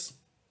x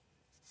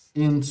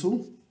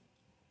into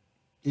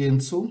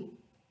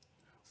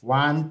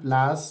 1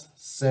 plus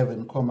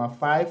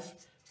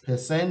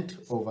 7.5%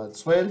 over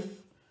 12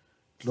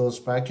 close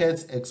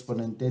brackets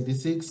exponent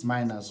 36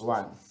 minus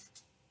 1.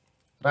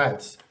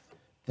 Right.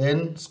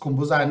 Then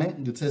sikhumbuzane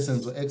ngithe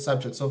senzo x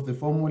subjects of the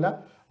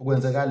formula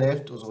ukwenzeka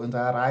left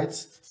uzokwenza right.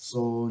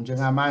 So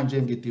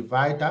njengamanje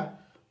ngidivide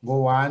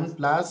ngo-1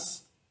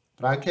 plus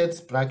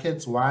brackets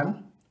 1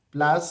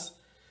 plus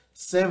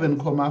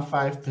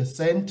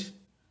 7.5%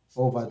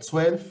 over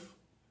 12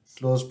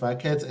 close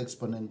bracket,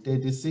 exponent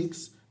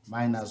 36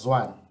 minus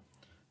 1.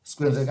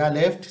 Sikwenzeka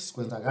left,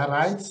 sikwenzeka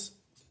right.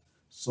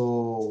 So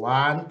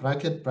 1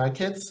 bracket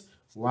brackets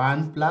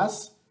 1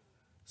 plus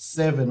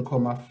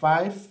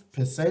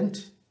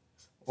 7.5%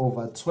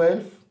 over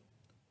 12,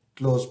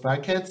 close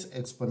brackets,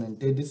 exponent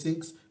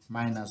 36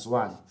 minus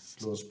 1,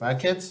 close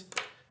brackets.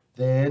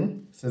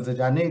 Then senze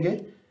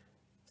njani-ke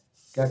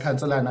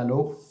kuyakhanselana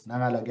lokhu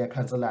nangala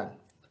kuyakhanselana.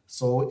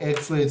 So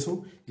x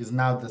wethu is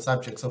now the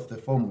subject of the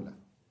formula.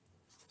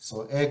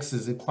 So x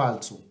is equal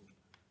to,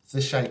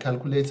 sesishaya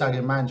calculator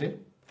ke manje.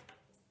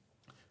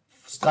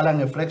 Siqala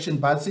nge-fraction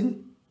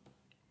button.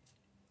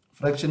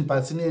 Fraction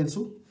button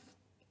yethu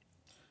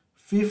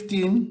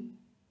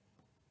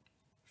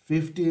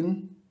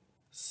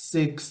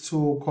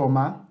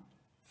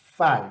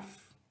 1562.5.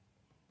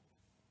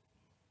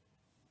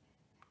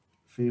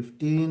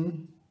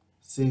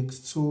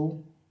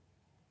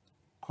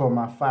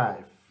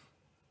 1562.5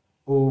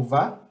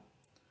 over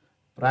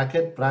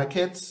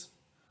brackets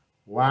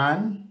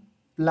 1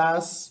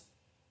 plus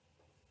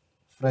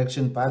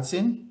fraction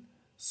button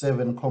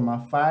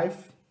 7.5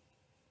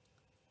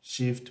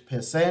 shift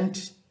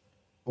percent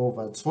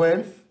over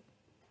 12,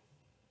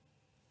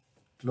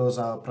 close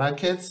our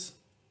brackets,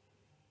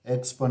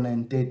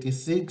 exponent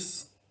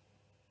 36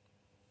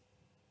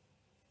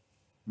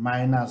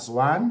 minus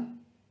 1,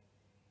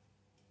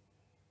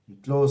 we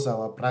close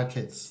our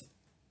brackets.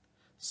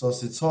 So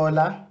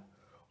sithola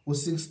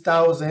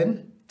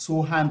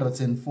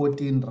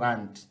 6,214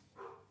 rand.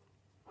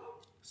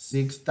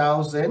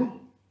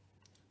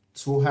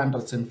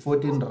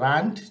 6,214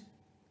 rand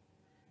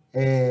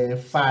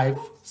 5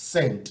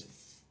 cent.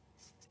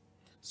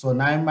 So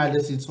na imali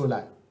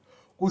esitholayo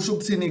kusho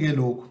ukuthini ke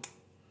lokhu?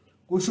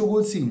 Kusho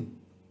ukuthi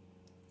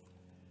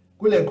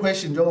kule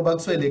question njengoba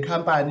kuthiwe le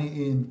company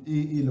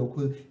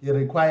ilokhu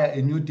require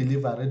a new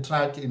delivery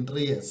truck in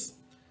 3 years.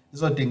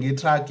 Izodinga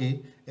i-truck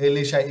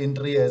elisha in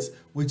 3 years,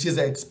 which is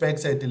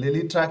expected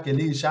leli truck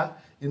elisha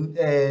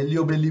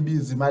liyobe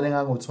libiza imali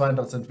engango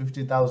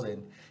 250,000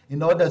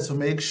 in order to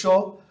make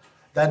sure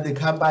that the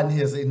company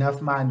has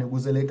enough money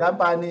ukuze le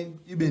company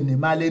ibe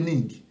nemali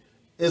eningi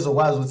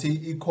ezokwazi ukuthi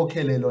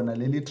ikhokhele lona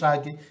leli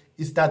truck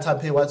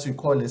i-startup what we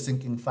call a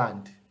sinking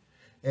fund,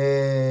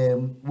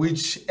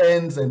 which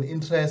earns an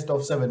interest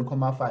of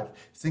 7.5.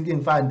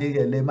 Sinking fund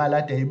ke le mali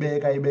ade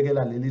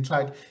ibekela leli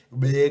truck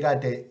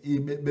bekade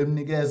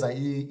bemnikeza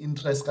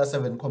i-interest ka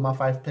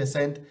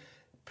 7.5%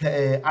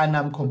 per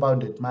annum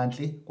compounded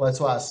monthly.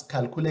 Kwathiwa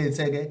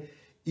calculate ke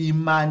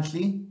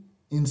i-monthly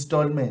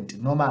installment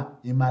noma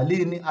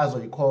imalini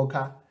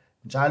azoyikhokha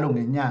njalo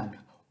ngenyanga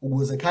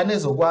ukuze khane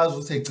ezokwazi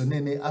ukuthi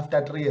egcineni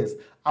after 3 years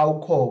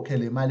awukhokhe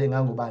le mali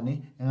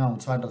engangobani engango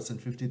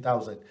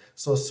 250,000.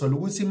 So sithola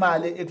ukuthi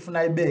imali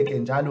ekufuna ibeke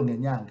njalo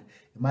ngenyanga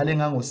imali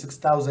engango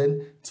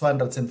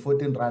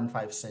 6,214 rand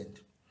 5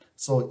 cent.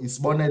 So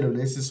isibonelo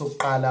lesi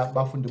sokuqala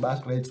bafundi ba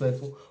grade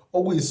 12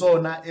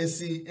 okuyisona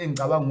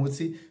engicabanga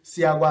ukuthi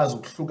siyakwazi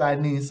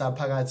ukuhlukanisa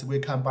phakathi kwe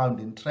compound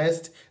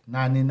interest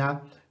nani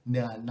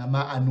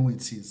nama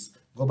annuities,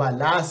 ngoba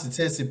la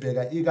sithe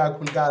sibheka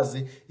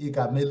ikakhulukazi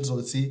igama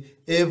elizothi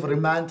every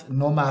month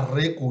noma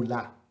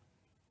regular.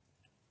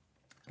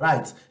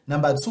 Right,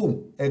 number 2,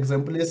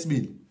 example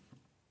esibili.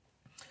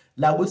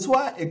 La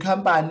kuthiwa a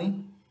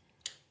company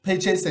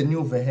purchase a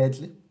new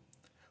vehicle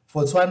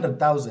for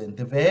 200,000.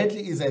 The vehicle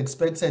is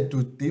expected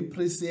to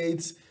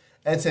depreciate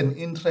at an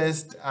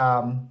interest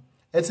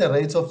at a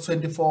rate of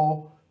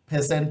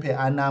 24% per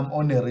annum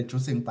on a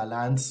reducing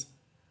balance.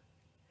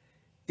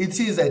 It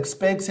is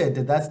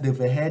expected that the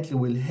vehicle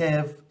will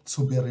have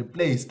to be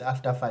replaced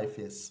after 5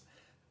 years.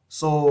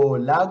 So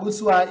la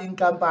kuthiwa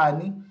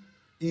inkampani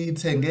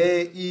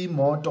ithenge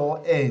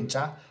imoto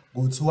entsha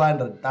ngo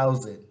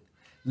 200,000.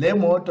 Le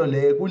moto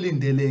le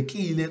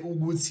kulindelekile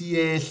ukuthi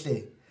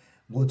yehle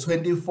ngo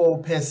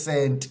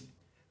 24%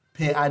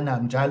 per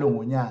annum njalo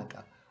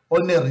ngonyaka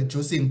on a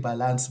reducing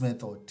balance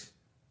method.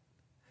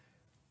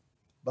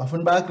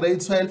 Bafundi ba grade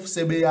 12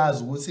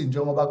 sebeyazi ukuthi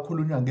njengoba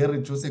kukhulunywa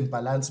nge-reducing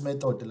balance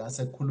method la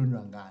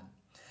sekukhulunywa ngani.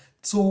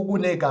 2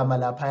 kunegama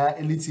lapha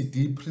elithi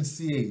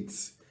depreciate.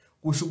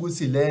 Kusho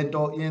ukuthi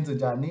lento yenze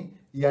njani?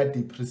 Iya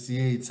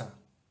depreciate.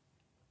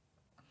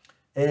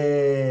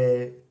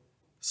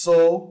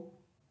 So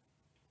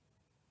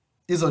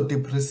izo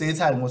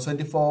depreciate ngo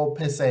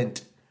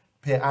 24%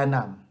 per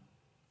annum.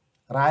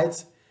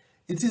 Right?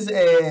 It is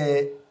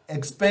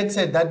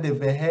expected that the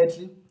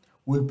vehicle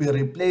will be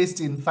replaced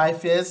in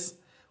 5 years.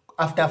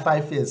 After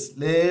 5 years,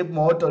 le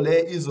moto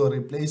le izo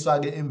replacewa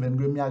ke emveni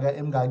kweminyaka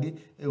emingaki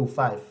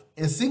e5.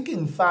 A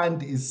sinking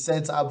fund is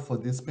set up for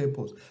this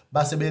purpose.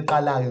 Base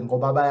beqala ke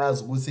ngoba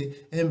bayazi ukuthi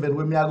emveni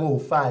kweminyaka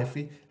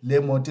e5 le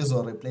moto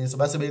izo replace.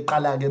 Base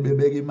beqala ke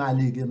bebeka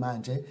imali ke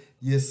manje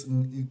yes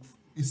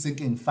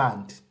i-sinking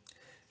fund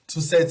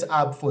to set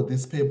up for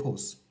this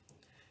purpose.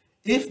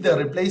 If the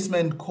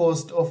replacement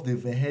cost of the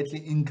vehicle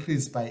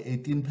increased by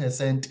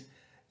 18%,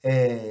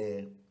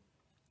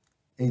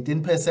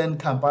 18%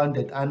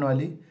 compounded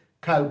annually,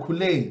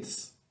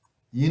 calculates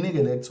yini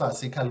ke le kuthiwa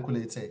si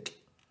calculate ke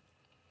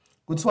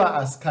kuthiwa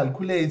as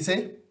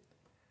calculate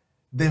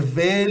the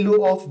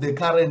value of the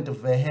current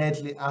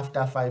vehicle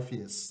after 5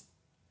 years.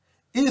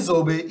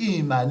 Izobe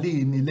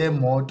imalini le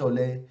moto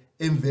le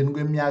emveni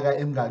kweminyaka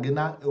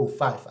emingakena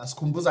ewu5.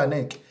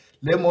 Asikhumbuzaneke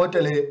le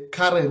moto le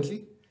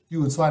currently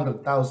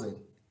you200,000.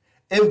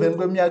 Emveni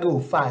kweminyaka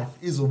ewu5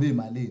 izobe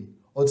imalini.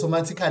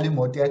 Automatically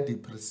imoto ya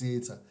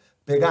depreciate.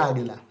 Bheka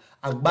ke la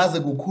akubaze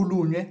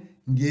kukhulunywe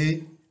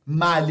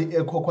ngemali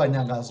ekhokhwa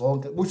nyanga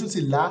zonke. Kusho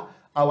ukuthi la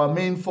our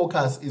main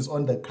focus is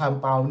on the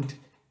compound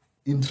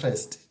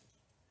interest.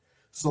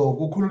 So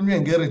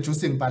kukhulunywe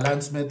nge-reducing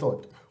balance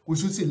method.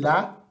 Kusho ukuthi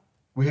la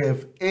we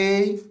have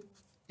A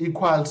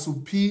equals to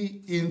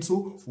P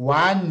into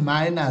 1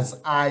 minus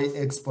I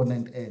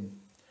exponent N.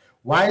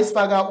 Why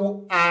sifaka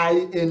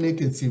u-I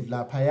e-negative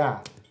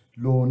laphaya?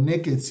 Lo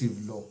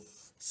negative lo.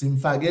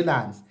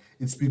 Simfakelani?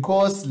 It's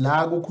because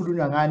la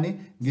kukhulunywa ngani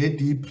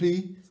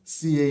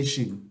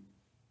nge-depreciation.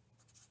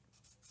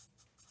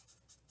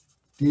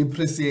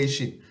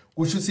 Depreciation.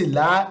 Kusho ukuthi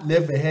la le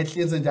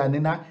vehicle yenze njani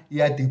na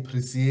iya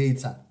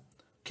depreciator.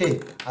 Okay,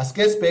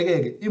 asike sibheke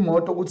ke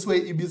imoto kuthiwe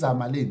ibiza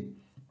malini?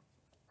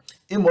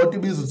 Imoto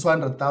ibiza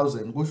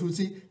 200,000 kusho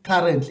ukuthi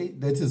currently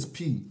that is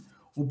P.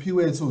 U-P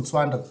wethu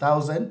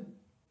 200,000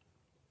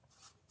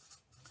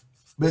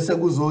 bese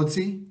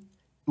kuzothi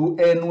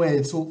u-N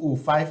wethu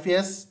u5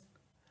 years.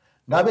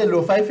 Ngabe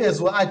lo 5 years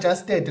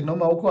u-adjusted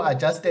noma ukho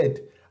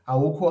adjusted?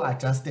 Awukho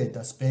adjusted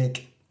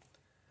asibheke.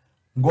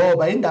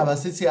 Ngoba indaba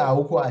sithi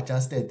awukho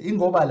adjusted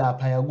ingoba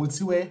lapha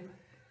yakuthiwe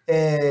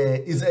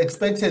is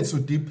expected to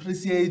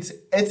depreciate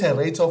at a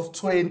rate of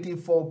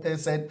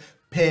 24%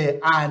 per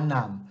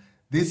annum.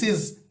 This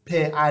is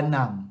per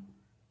annum.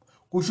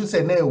 Kusho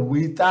ukuthi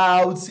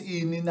without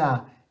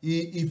inina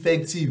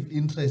effective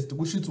interest.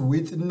 Kusho ukuthi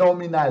with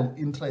nominal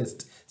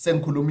interest.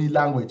 Sengikhuluma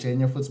ilanguage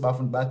enye futhi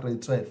bafundi ba grade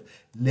 12.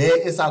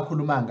 Le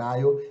esakhuluma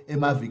ngayo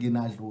emavikini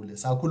adlule.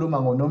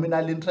 Sakhuluma ngo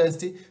nominal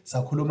interest,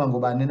 sakhuluma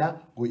ngobani na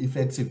go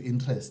effective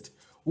interest.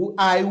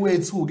 U-I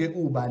wethu ke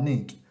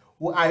ubaniki.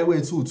 U-I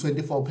wethu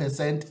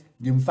 24%.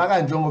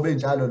 Ngimfaka njengoba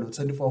enjalo lo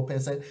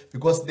 24%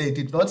 because they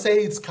did not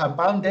say it's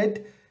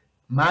compounded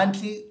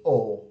monthly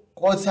or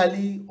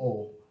quarterly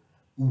or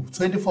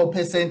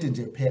 24%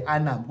 nje per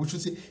annum. Kusho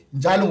ukuthi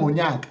njalo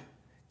ngonyaka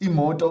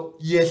imoto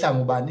yehla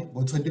ngobani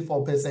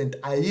ngo-24%,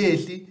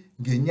 ayehli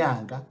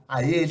ngenyanga,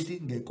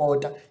 ayehli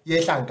ngekota,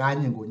 yehla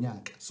kanye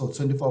ngonyaka. So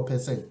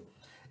 24%.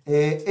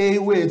 A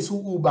wethu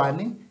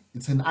ubani,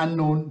 it's an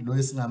unknown lo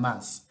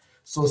esingamazi.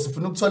 So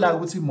sifuna ukuthola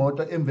ukuthi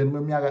imoto emveni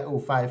kweminyaka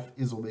ewu5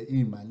 izobe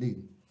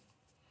imalini.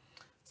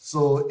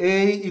 So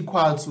A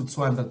equals to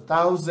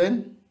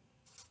 200,000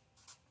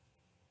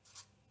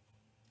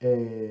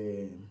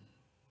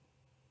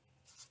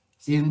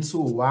 into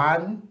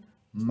 1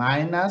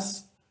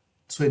 minus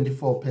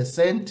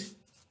 24%.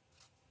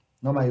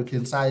 Normal you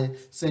can say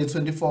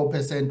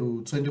 24%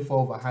 or 24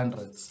 over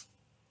 100.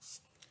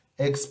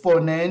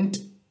 Exponent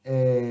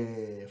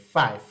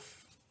 5.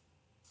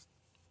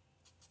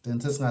 Then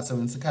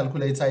sesingasebenzisa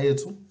calculator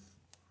yethu.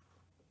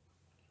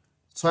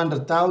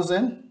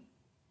 200,000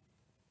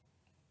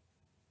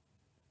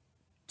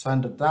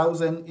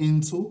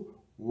 into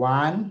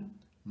 1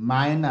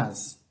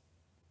 minus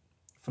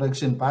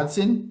fraction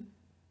button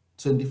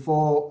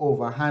 24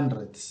 over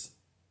 100.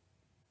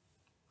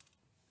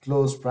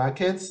 Close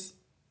brackets,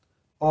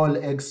 all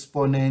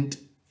exponent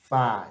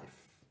 5.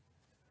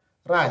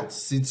 Right,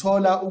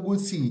 sithola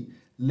ukuthi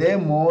le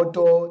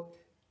moto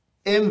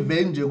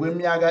emveni nje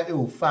kweminyaka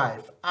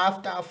ewu5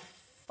 after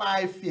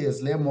 5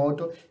 years le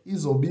moto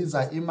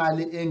izobiza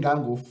imali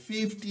engango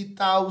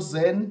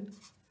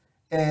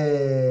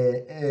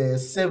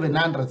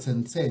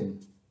 50,710.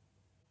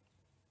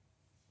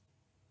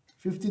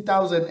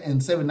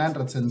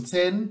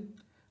 50,710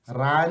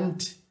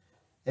 rand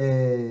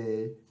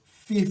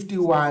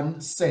 51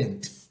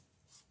 cent.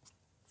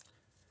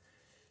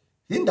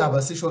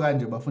 Indaba sisho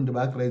kanje bafundi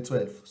ba grade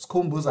 12.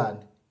 Sikhumbuzane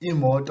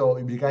imoto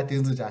ibikade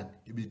yenze njani?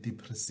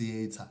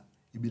 Ibidepreciator.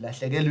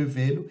 Ibilahlekelwe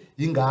ivalue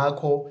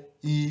ingakho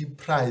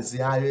iprice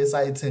yayo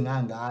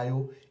esayithenga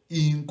ngayo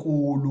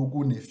inkulu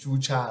kune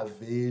future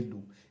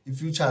value.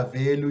 I-future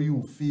value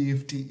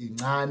yu-50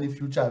 incane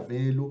i-future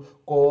value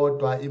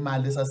kodwa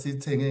imali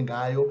esasithenge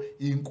ngayo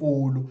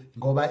inkulu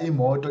ngoba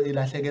imoto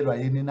ilahlekelwa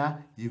yini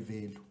na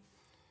i-value.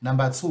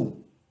 Number 2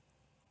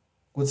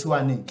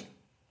 kuthiwa nini?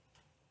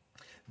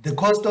 The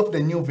cost of the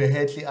new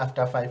vehicle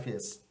after 5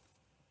 years.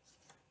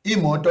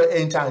 Imoto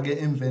entsha ke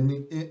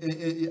emveni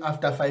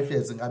after 5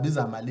 years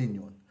ngabiza malini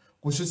yona?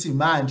 Kusho ukuthi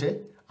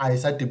manje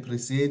ayisa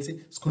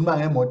depreciate. Sikhuluma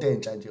ngemoto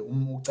entsha nje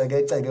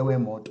ucekeceke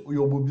wemoto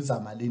uyobubiza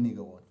malini ke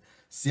wona.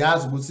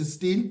 Siyazi ukuthi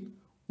still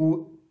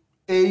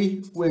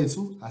u-A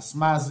wethu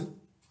asimazi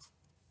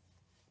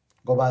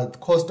ngoba the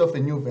cost of a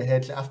new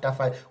vehicle after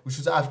 5,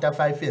 kusho ukuthi after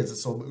 5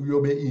 years so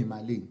uyobe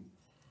iyimalini.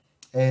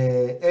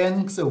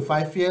 N kuse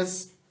 5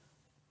 years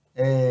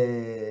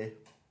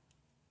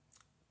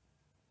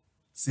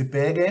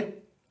sibheke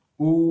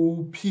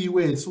u-P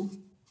wethu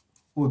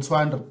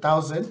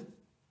u200,000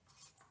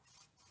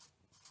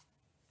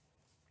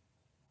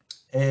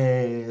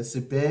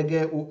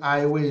 sibheke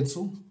u-I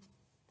wethu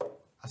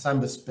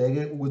asambe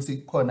sibheke ukuthi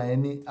khona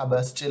yini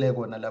abasitshele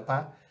kona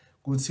lapha.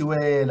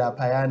 Kuthiwe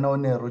laphayana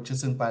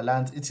one-reducing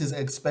balance, it is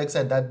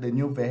expected that the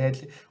new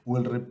vehicle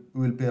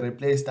will be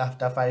replaced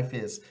after 5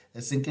 years.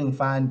 A sinking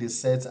fund is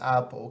set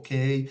up,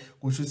 okay.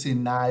 Kusho ukuthi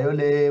nayo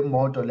le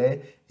moto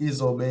le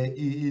izobe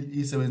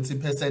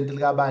i-70%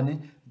 likabani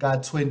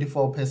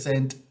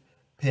ka-24%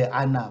 per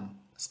annum.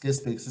 Sike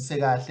sibhekisise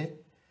kahle.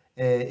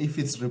 If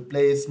its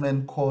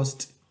replacement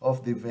cost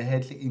of the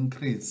vehicle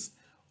increase,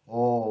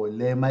 or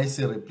le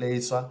mayisi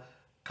replacewa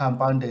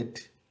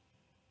compounded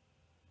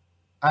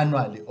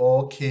annually,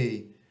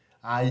 okay,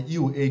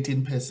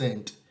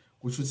 u-18%.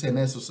 Kusho ukuthi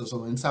neso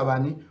sesebenzisa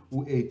bani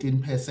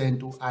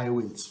u-18% u-I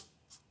wethu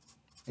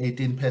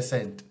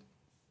 18%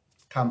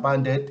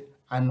 compounded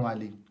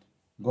annually.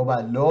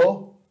 Ngoba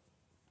lo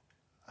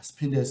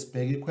asiphinde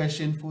sibheke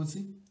i-question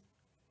futhi.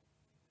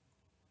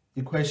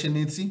 I-question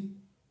ithi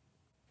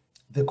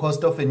the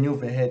cost of a new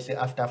vehicle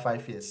after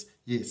 5 years.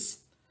 Yes.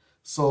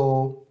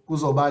 So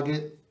kuzoba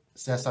ke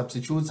siya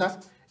substitute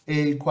A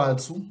equal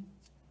to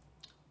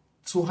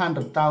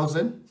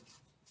 200,000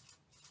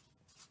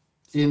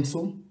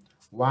 into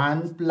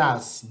 1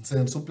 plus,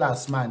 ngisebenzisa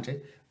plus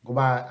manje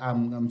ngoba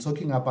I'm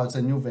talking about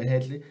a new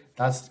vehicle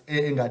that's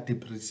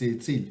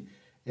engadepreciated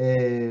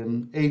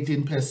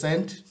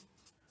 18%.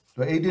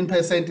 So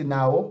 18%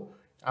 nawo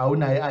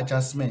awunayo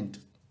adjustment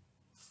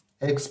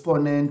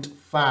exponent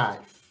 5.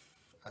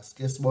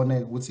 Asike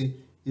sibone ukuthi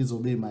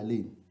izobe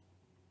imalini.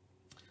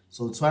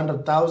 So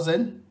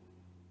 200,000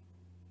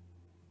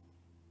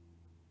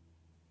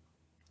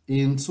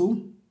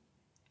 into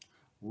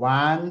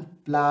 1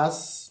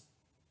 plus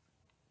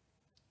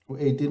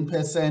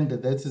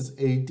 18%, that is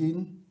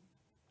 18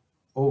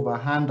 over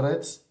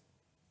 100,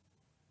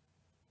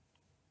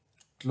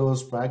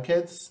 close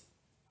brackets,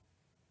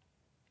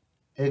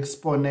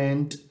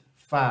 exponent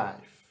 5.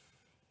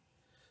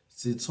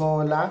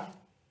 Sithola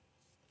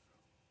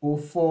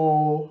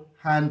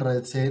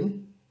u-400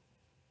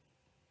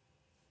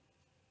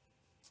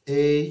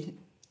 A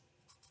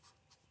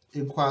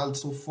equal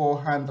to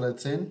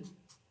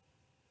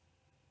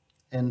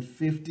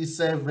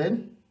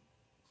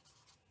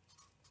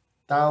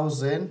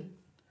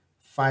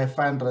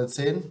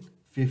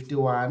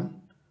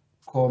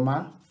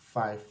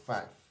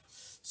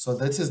So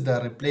that is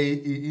the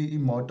replay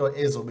imoto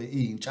ezobe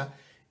intsha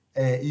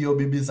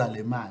iyobe ibiza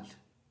le mali.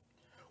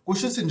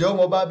 Kusho ukuthi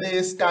njengoba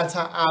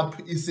be-starter up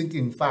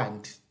i-sinking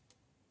fund,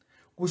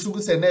 kusho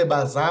ukuthi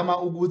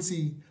nebazama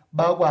ukuthi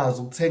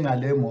bakwazi ukuthenga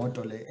le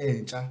moto le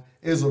entsha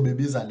ezobe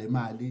ibiza le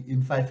mali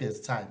in 5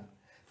 years time.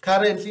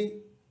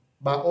 Currently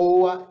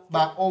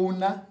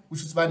ba-owner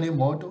kusho ukuthi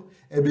banemoto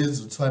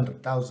ebiza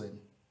 200,000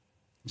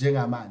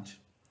 njengamanje.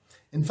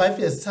 In 5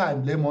 years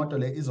time le moto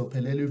le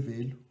izophelela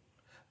ivalue.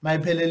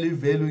 Mayiphelela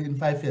ivalue in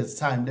 5 years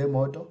time le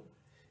moto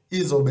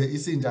izobe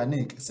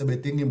isinjanike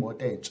sebedinga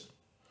imoto entsha.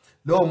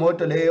 Lo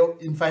moto leyo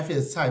in 5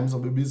 years time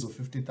izobe ibiza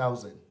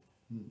 50,000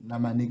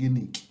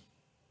 namanikiniki.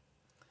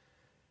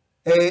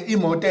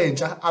 Imoto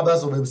entsha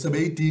abazobe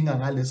sebeyidinga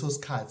ngaleso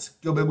sikhathi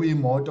kuyobe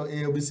kuyimoto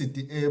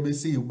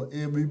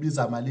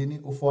eyobiza malini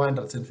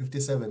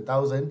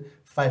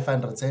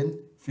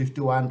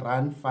u-457,551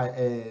 rand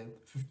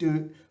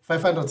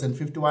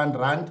 551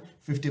 rand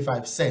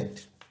 55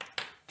 cent.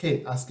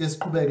 Okay, asike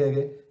siqhubeke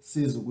ke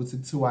size ukuthi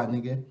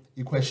kuthiwani ke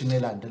i-question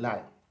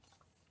elandelayo.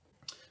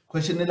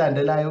 Question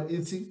elandelayo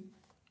ithi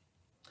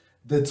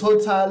the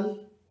total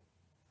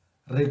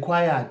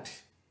required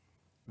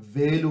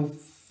value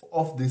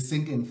of the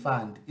sinking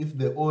fund if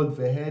the old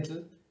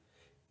vehicle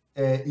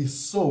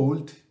is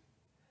sold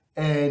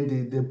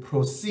and the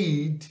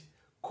proceed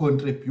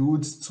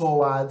contributes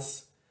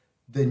towards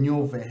the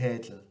new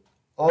vehicle.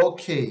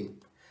 Okay,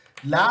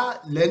 la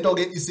lento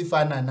ke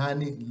isifana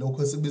nani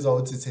lokho sikubiza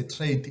ukuthi it's a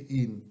trade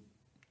in.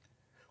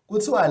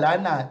 Kuthiwa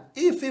lana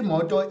if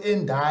imoto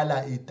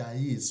endala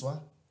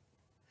idayiswa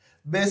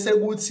bese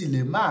kuthi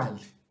le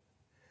mali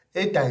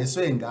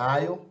edayiswe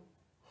ngayo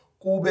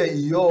kube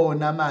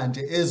iyona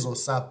manje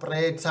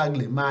ezosubtracta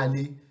kule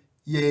mali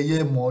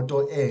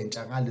yemoto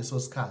entsha ngaleso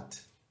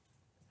sikhathi.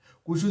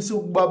 Kusho ukuthi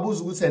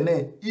ukubabuza ukuthi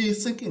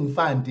i-sinking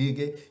fund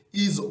ke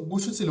kusho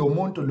ukuthi lo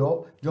muntu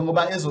lo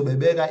njengoba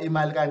ezobebeka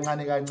imali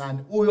kancane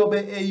kancane uyobe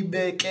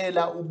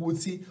eyibekela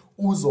ukuthi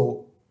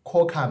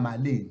uzokhokha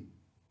malini.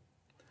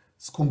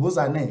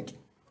 Sikhumbuzane ke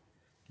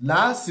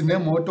la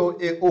sinemoto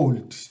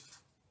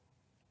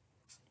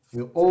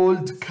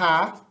old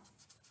car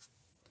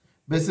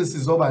bese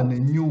sizoba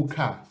ne-new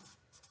car.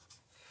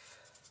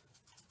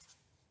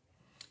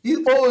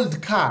 I-old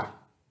car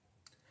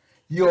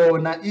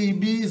yona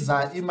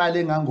ibiza imali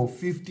engango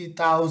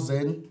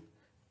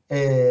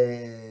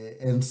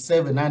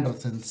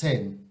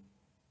 50,710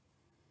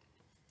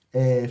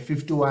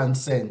 51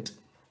 cent.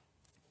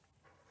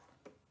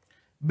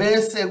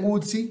 Bese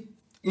kuthi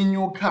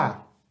i-new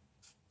car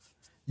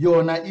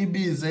yona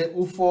ibize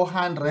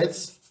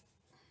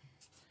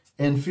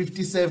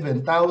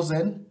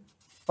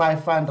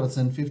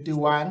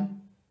u-457,551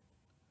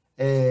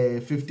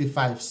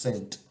 55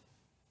 cent.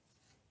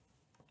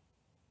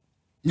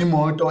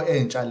 Imoto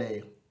entsha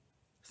leyo.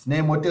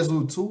 Sinemoto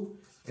eziwu-2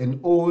 an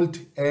old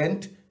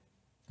and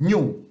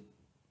new.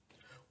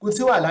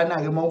 Kuthiwa lana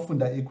ke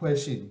mawufunda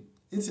equation,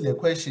 ithi le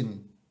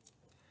question,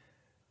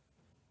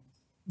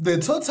 the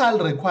total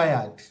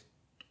required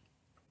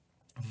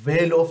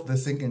value of the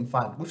sinking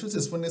fund, kusho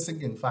ukuthi sifuna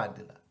sinking fund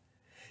la.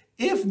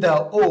 If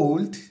the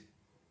old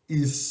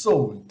is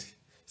sold,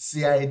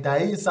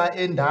 siyayidayisa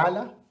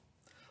endala.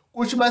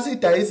 Kusho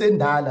masiyidayisa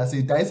endala,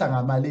 siyidayisa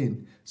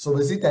ngamalini? So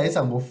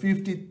besidayisa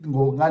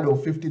ngalo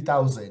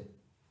 50,000.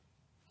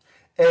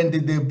 And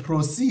the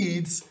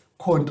proceeds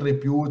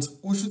contribute.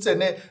 Kusho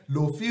ukuthi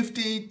lo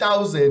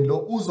 50,000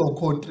 lo uzo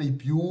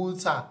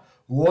contributor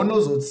wona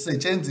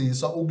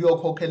uzosetshenziswa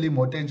ukuyokhokhela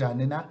imoto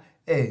enjani na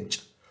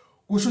entsha.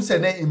 Kusho ukuthi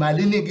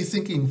imalini ke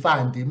sinking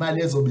fund,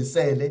 imali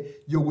ezobisele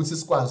yokuthi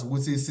sikwazi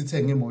ukuthi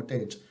sithenge imoto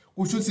entsha.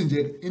 Kusho ukuthi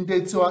nje into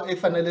ethiwa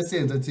efanele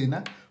siyenze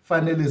thina,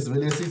 fanele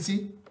sivele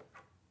sithi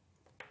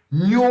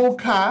new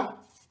car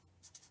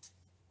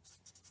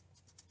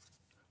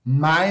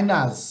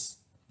minus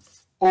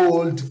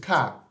old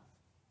car.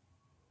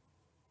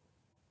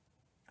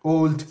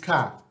 Old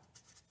car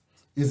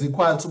is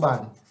equal to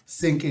bani?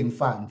 Sinking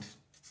fund.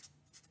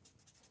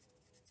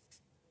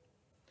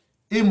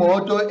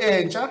 Imoto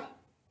entsha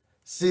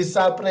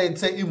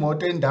siseparate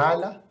imoto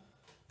endala,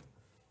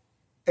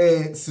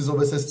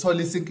 sizobe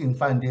sesithola sinking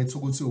fund yethu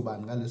ukuthi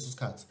ubani ngaleso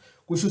sikhathi.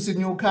 Kusho ukuthi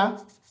new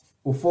car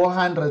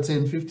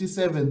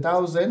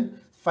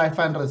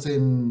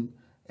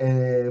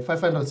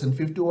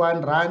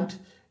u457,551 rand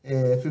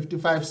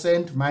 55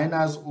 cent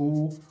minus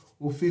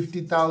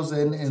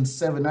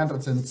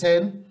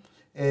u50,710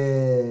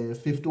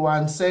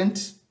 51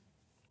 cent.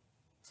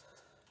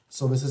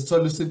 So bese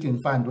sithola sinking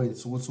fund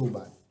wethu ukuthi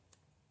ubani.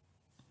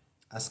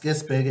 Asike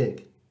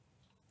sibheke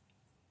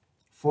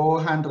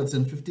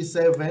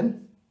 457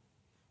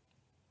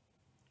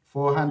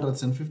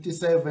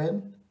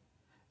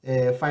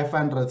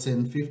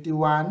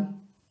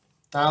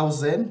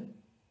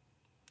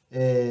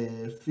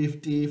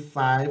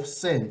 551,055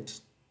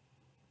 cent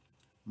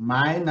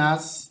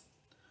minus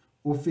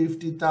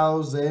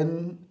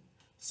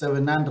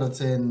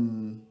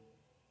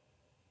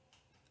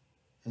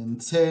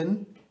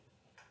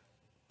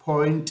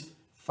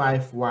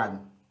u50,710.51.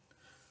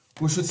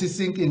 Kusho ukuthi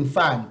sinking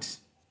fund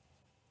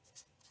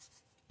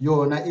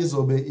yona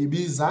izobe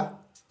ibiza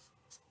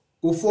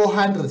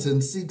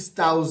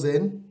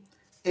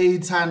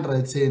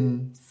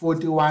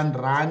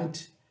u406,841 rand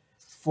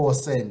 4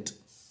 cent.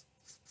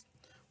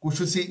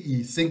 Kusho ukuthi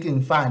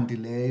i-sinking fund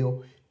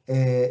leyo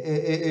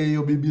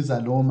eyobibiza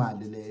lo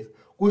mali leyo.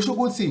 Kusho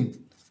ukuthi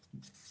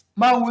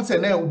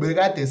mawukuthi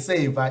ubekade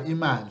save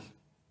imali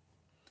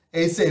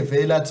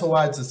esavela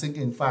towards the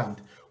sinking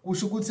fund,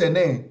 kusho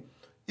ukuthi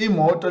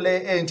imoto le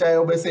entsha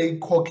yobe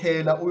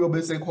seyikhokhela,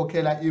 uyobe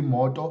seyikhokhela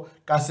imoto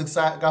ka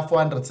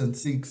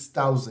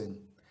 406,000.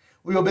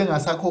 Uyobe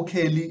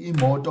ngasakhokheli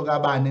imoto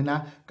kabani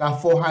na ka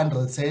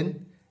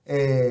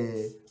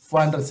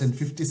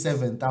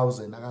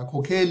 457,000.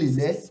 Akakhokheli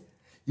le.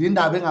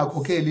 Yindaba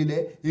engakhokheli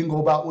le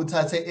ingoba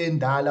uthathe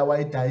endala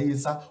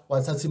wayidayisa,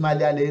 wathatha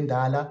imali yale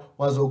endala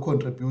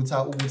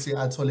wazocontributor ukuthi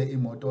athole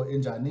imoto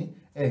enjani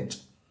entsha.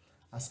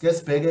 Asike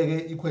sibheke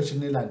ke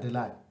equation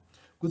elandelayo.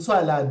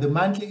 Kuthiwa la the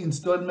monthly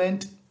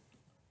installment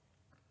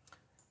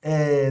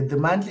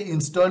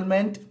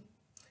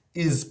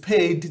is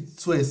paid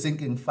to a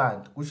sinking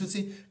fund. Kusho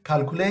ukuthi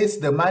calculates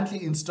the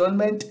monthly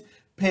installment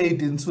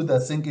paid into the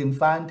sinking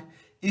fund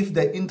if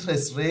the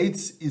interest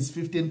rate is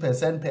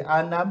 15% per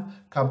annum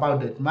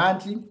compounded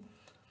monthly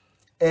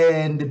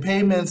and the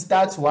payment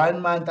starts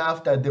 1 month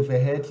after the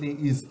vehicle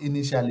is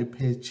initially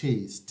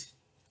purchased.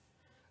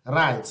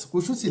 Right,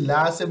 kusho ukuthi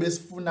la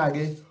sebesifuna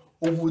ke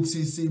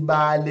ukuthi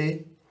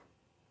sibale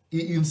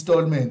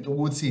i-installment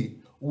ukuthi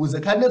ukuze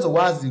khane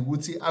ezokwazi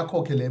ukuthi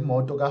akhokhe le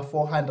moto ka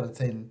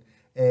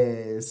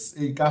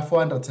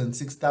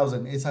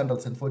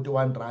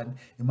 406,841 rand,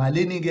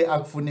 imalini ke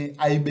akufune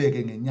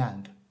ayibeke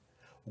ngenyanga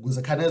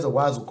ukuze khane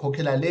ezokwazi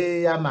ukukhokhela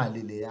le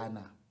yamali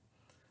leyana.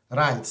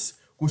 Right,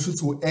 kusho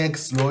ukuthi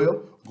u-X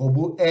loyo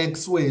ngoba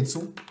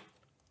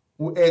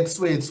u-X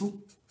wethu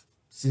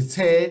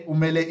sithe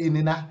umele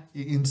ini na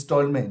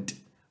i-installment.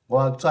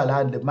 Ngoba kuthiwa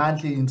la the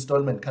monthly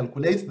installment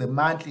calculates the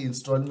monthly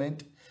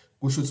installment,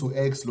 kusho ukuthi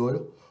u-X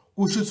loyo.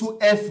 Kusho ukuthi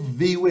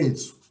u-FV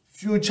wethu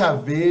future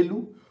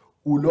value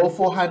ulo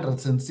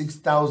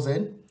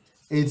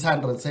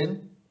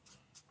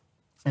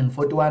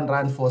 406,841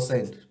 rand 4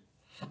 cent.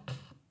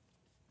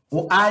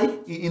 U-I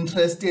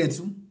i-interest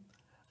yethu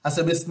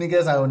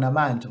asebesinikeza yona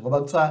manje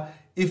ngoba kuthiwa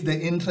if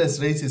the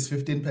interest rate is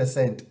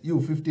 15%, you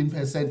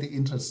 15%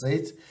 interest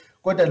rate.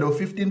 Kodwa lo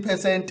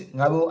 15%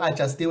 ngabe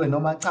u-adjustiwe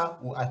noma cha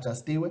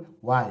u-adjustiwe.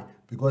 Why?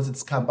 Because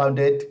it's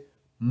compounded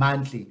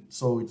monthly.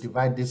 So we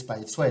divide this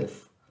by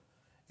 12.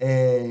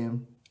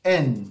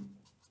 And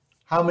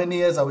how many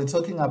years are we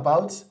talking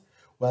about?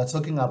 We are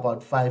talking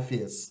about 5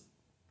 years.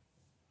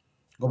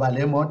 Ngoba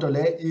le moto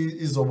le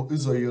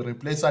izo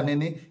replace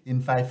nini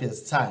in 5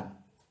 years time.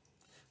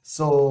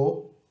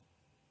 So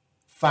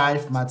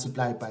 5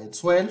 multiplied by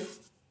 12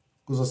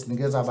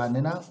 kuzosinikeza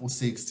bani na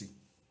u60.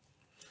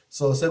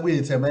 So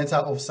it's a matter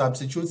of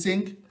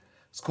substituting.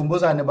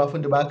 Sikhumbuzane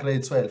bafundi ba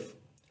grade 12.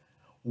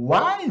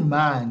 Why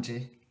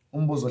manje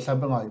umbuzo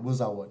mhlawumbe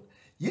engayibuza wona?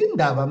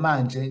 Yindaba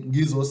manje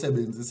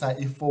ngizosebenzisa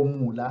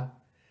iformula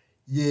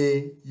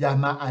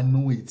yama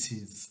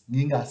annuities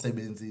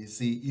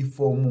ngingasebenzisi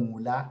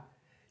iformula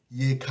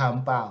ye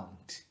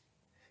compound.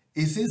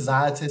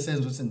 Isizathu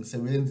esenza ukuthi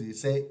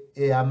ngisebenzise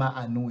eyama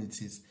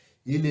annuities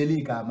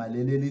ileli gama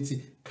leli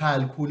lithi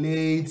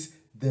calculate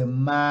the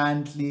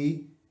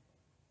monthly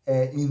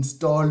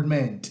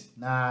installment.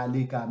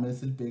 Nali gama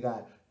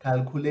esilibhekayo,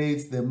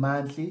 calculate the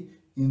monthly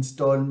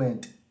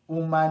installment.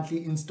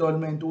 Monthly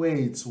installment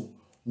wethu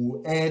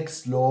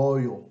u-X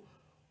loyo.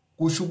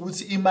 Kusho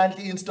ukuthi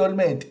i-monthly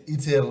installment,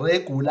 it's a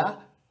regular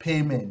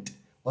payment.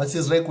 What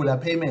is regular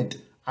payment?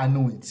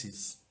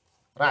 Annuities.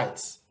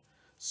 Right.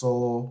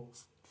 So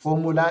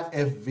formula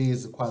FV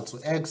is equal to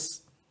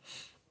X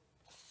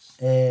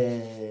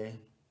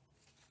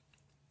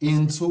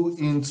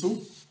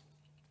into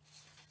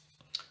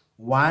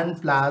 1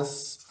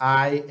 plus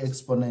I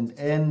exponent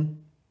n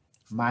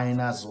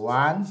minus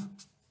 1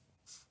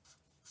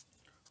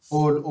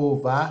 all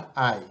over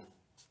I.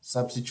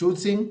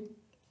 Substituting,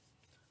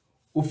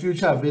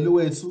 future value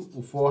wethu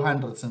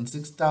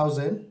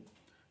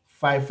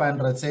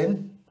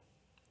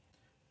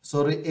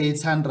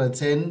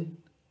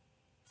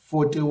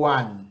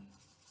 841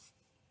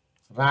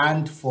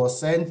 rand 4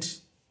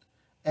 cent.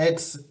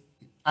 X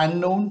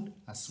unknown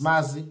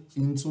asimazi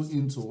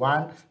into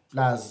 1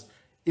 plus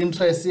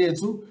interest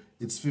yethu,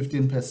 it's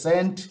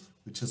 15%,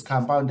 which is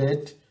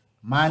compounded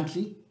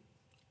monthly.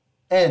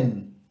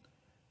 N,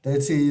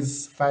 that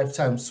is 5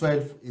 times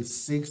 12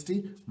 is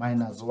 60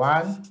 minus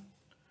 1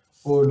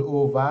 all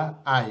over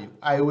I.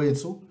 I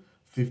wethu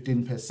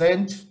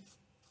 15%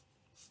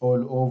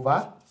 all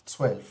over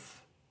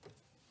 12.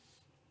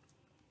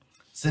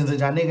 Senze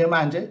njani ke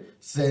manje?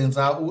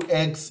 Senza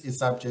u-X is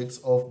subjects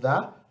of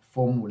the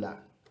formula.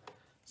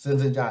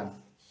 Senze njani?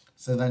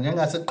 Senza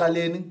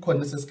njengasekuqaleni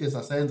khona sesike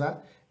sasenza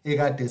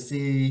ekade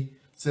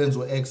senza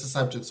u-X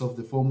subjects of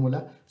the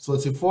formula. So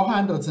it's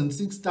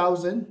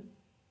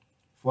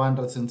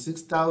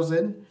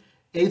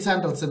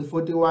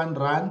 406,841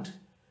 rand,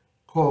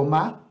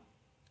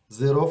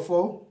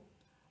 04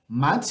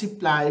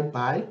 multiplied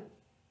by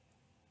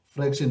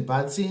fraction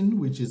button,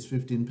 which is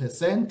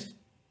 15%,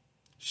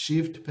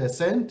 shift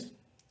percent,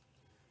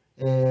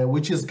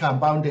 which is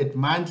compounded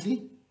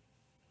monthly,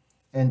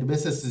 and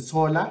bese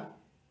sithola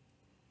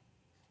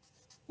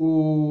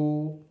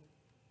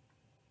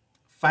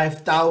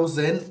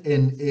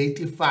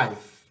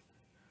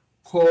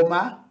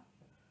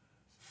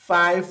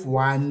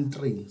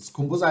 5,085,513.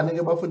 Sikhumbuzane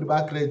ke bafundi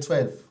ba grade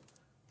 12.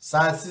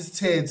 Sathi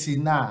sithethi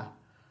na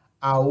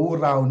awu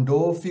round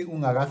off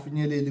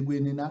ungakafinyeleli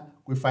kwini na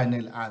kwi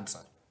final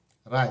answer.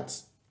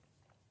 Right.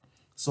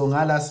 So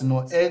ngala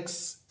sino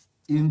X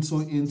into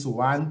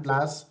 1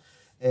 plus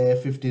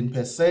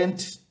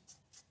 15%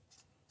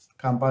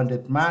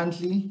 compounded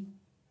monthly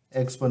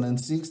exponent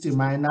 60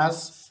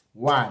 minus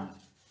 1.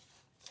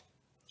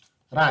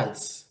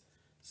 Right.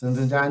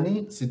 Senze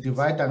njani? Si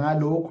divide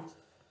ngalokhu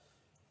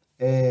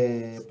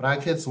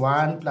brackets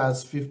 1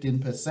 plus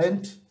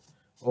 15%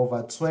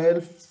 over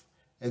 12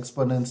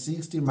 exponent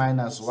 60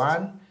 minus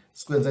 1.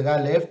 Sikwenzeka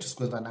left,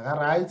 sikwenza naka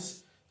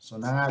right. So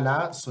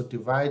nangala, so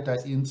divide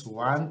into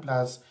 1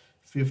 plus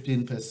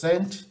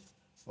 15%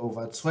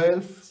 over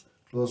 12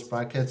 close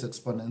brackets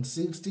exponent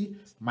 60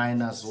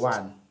 minus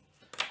 1.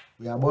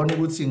 Uyabona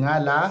ukuthi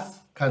ngala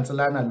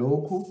cancelana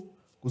lokhu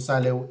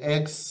kusale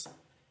u-X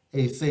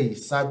say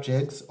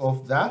subjects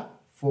of the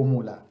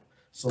formula.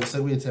 So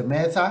sekuyithe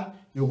matter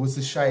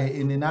yokuthi shaye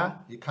inina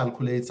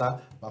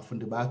i-calculator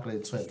bafundi ba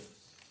grade 12.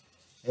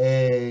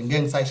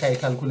 Ngeke ngisayishaya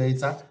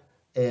i-calculator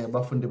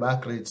bafundi ba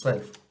grade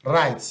 12.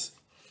 Right.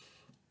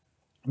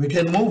 We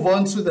can move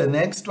on to the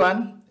next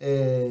one.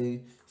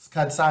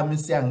 Isikhathi sami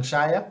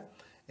siyangishaya.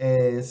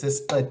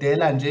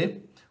 Sesiqedela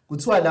nje.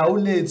 Kuthiwa la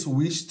ulethu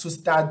wish to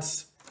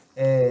start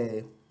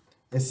a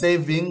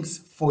savings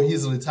for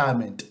his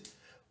retirement.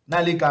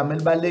 Nali gama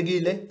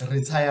elibalekile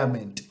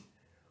retirement.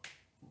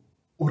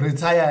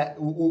 Retire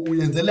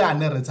uyenzela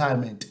ane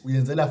retirement,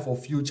 uyenzela for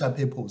future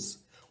purpose.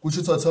 Which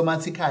is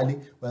automatically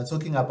we are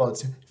talking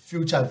about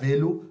future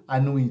value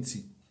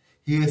annuity.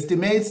 He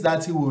estimates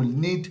that he will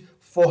need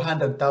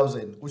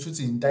 400,000, which is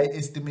in die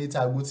estimate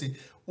ukuthi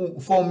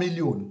 4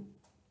 million.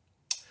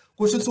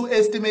 Kusho ukuthi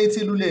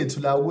estimate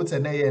lulethu la ukuthi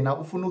yena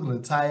ufuna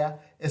ukuretire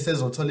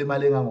esezothola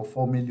imali engango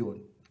 4 million.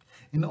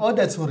 In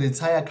order to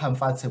retire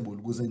comfortable,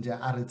 ukuze nje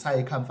a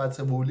retire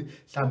comfortable,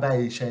 mhlawumbe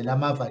ayishayela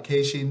ama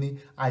vacation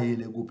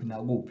ayele kuphi na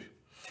kuphi.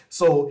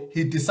 So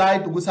he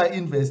decide ukuthi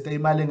invest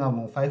imali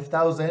engango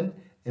 5,000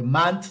 a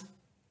month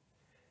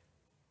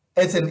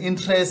at an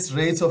interest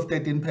rate of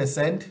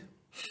 13%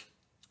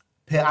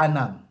 per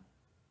annum,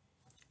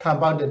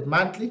 compounded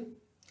monthly.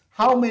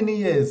 How many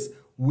years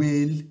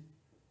will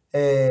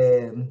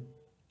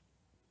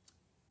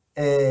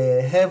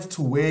have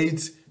to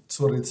wait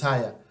to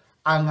retire?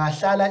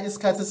 Angahlala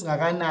isikhathi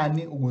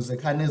singakanani ukuze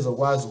khane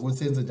ezokwazi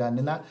ukuthi enze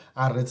njani na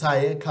a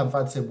retire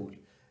comfortable.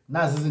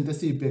 nazi izinto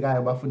esizibhekayo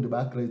abafundi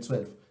ba grade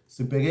 12.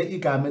 Sibheke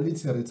igama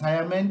elithi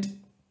retirement.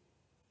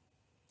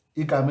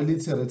 Igama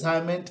elithi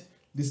retirement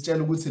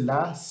lisitshela ukuthi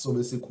la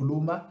sobe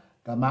sikhuluma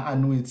ngama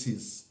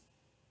annuities.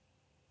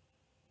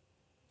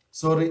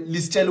 Sorry,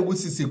 lisitshela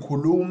ukuthi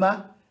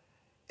sikhuluma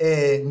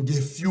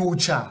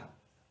nge-future,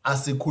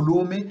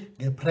 asikhulumi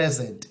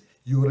nge-present.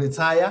 You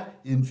retire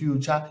in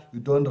future, you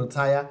don't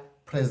retire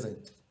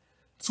present.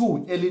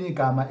 2, elinye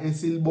igama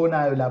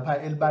esilibonayo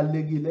lapha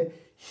elibalekile,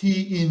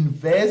 he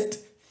invest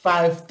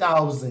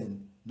 5,000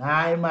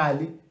 na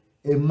imali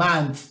a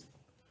month.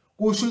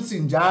 Kusho ukuthi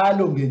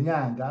njalo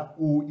ngenyanga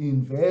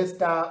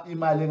u-investa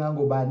imali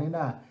engangobani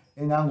na,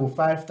 engango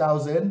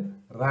 5,000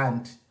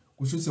 rand.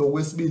 Kusho ukuthi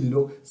okwesibili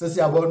lo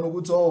sesiyabona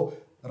ukuthi oh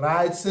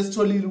right,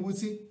 sesitholile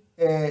ukuthi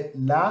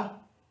la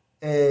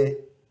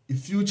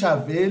i-future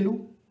value,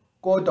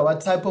 kodwa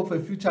what type of a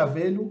future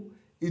value?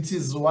 It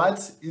is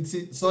what?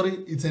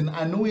 It's an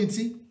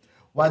annuity.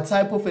 What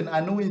type of an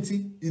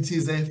annuity? It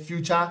is a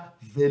future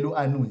value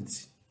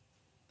annuity.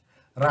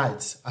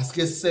 Right,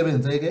 asike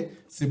sisebenzeke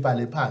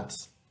sibhale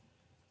phansi.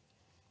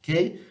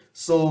 Okay,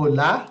 so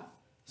la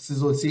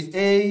sizothi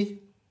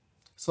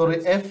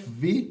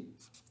FV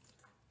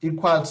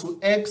equal to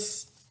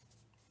X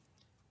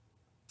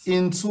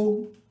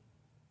into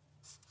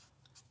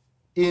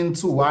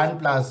 1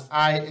 plus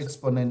I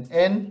exponent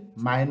n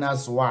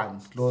minus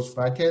 1, close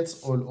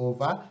brackets, all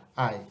over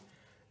I.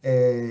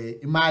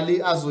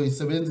 Imali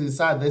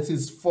azoyisebenzisa, that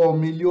is 4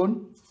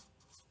 million.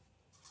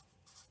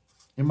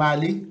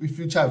 Imali,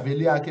 future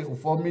value yakhe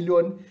u4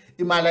 million.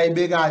 Imali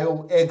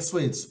ayibekayo X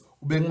wethu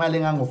ubeka imali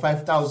engango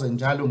 5,000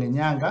 njalo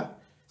ngenyanga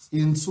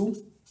into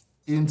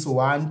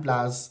 1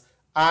 plus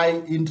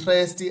I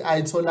interest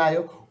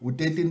ayitholayo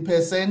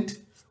u13%.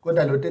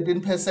 Kodwa lo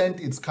 13%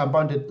 it's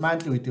compounded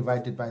monthly, we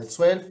divide it by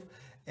 12.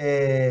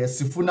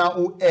 Sifuna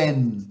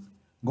u-n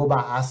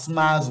ngoba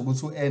asimazi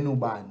ukuthi u-n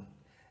ubani.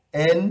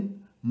 N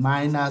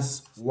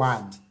minus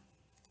 1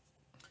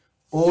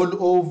 all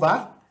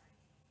over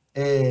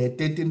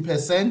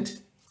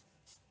 13%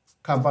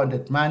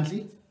 compounded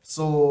monthly.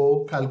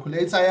 So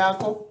calculator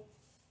yakho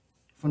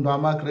fundo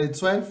wama grade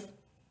 12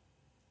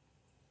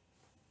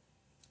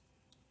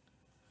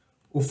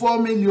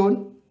 u4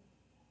 million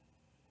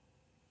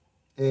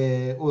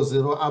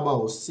 0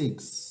 about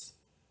 6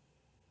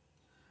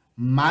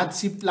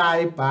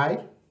 multiply by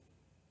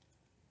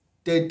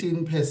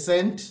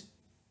 13%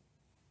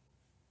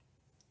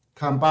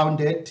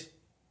 compounded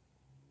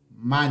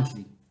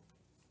monthly.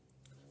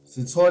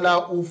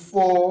 Sithola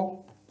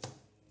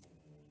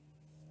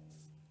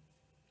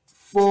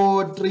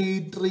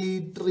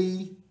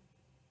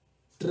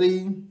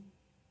u4,333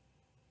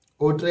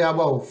 or 3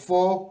 about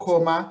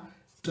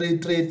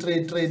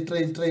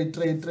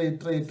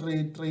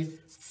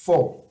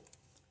 4,33333333334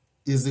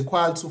 is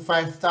equal to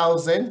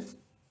 5,000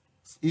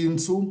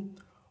 into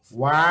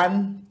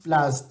 1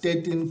 plus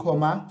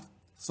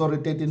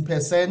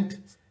 13%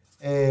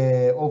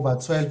 over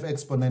 12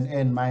 exponent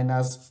n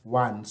minus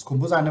 1.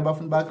 Sikhumbuzane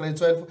abafundi ba grade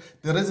 12,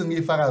 the reason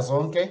ngifaka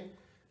zonke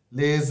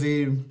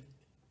lezi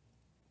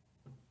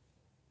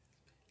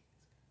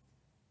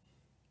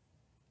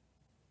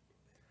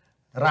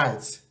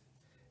right,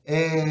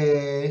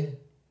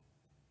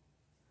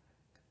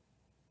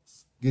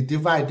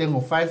 ngidivide ngo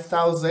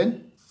 5,000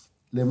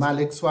 le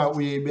mali ekuthiwa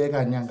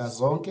uyibeka nyanga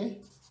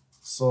zonke,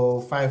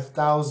 so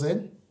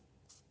 5,000,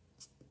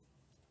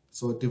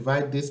 so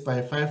divide this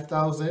by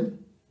 5,000.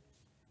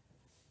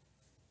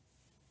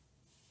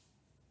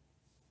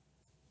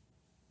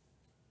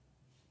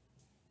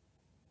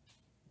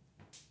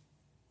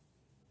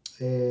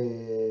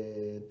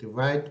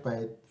 Divide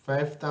by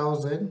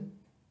 5,000.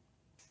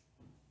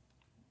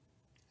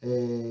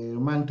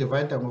 Man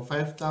divide by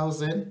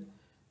 5,000.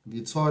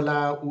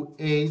 Ngithola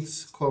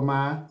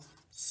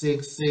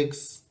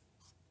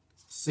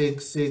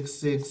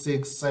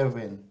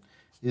u8,6666667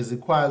 is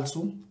equal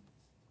to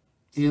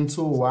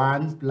into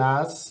 1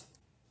 plus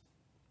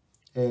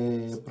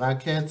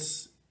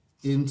brackets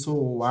into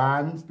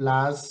 1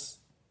 plus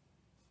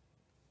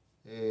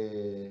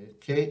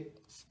okay,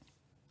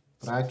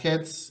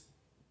 brackets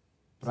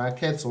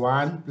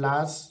 1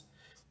 plus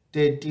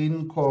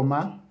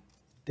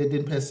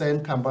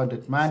 13%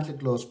 compounded monthly,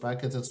 close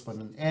brackets,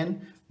 exponent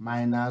n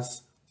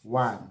minus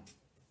 1.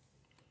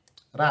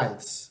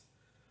 Right,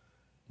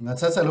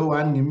 ngathatha lo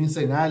 1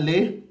 ngimise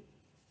ngale,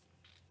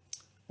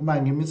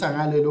 uma ngimisa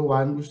ngale lo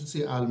 1 kusho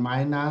ukuthi I'll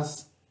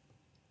minus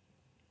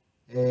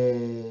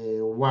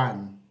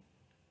 1,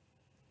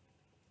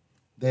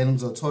 then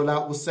ngizothola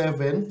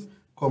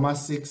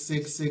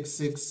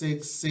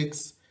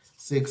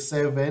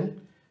u7,6666667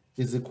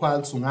 is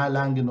equal to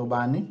ngala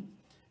nginobani,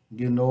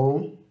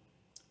 ngino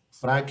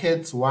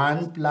brackets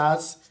 1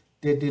 plus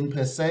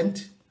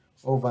 13%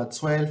 over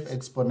 12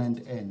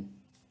 exponent n.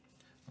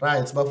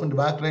 Right, bafundi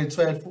ba grade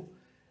 12,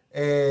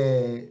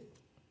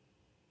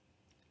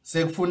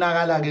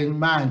 sekufunakala ke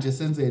manje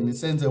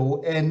senze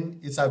u-n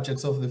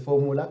i-subjects of the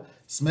formula.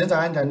 Simenza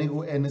kanjani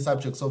ku-n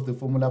i-subjects of the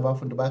formula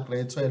bafundi ba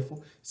grade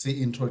 12?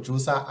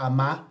 Si-introducer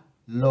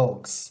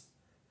ama-logs.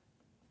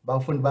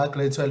 Bafundi ba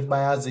grade 12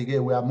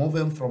 bayazi-ke, we are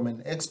moving from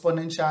an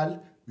exponential,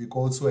 we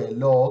go to a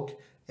log,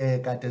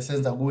 kade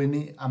senza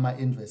kuwini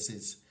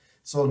ama-inverses.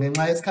 So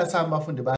ngenxa yesikhathi sami bafundi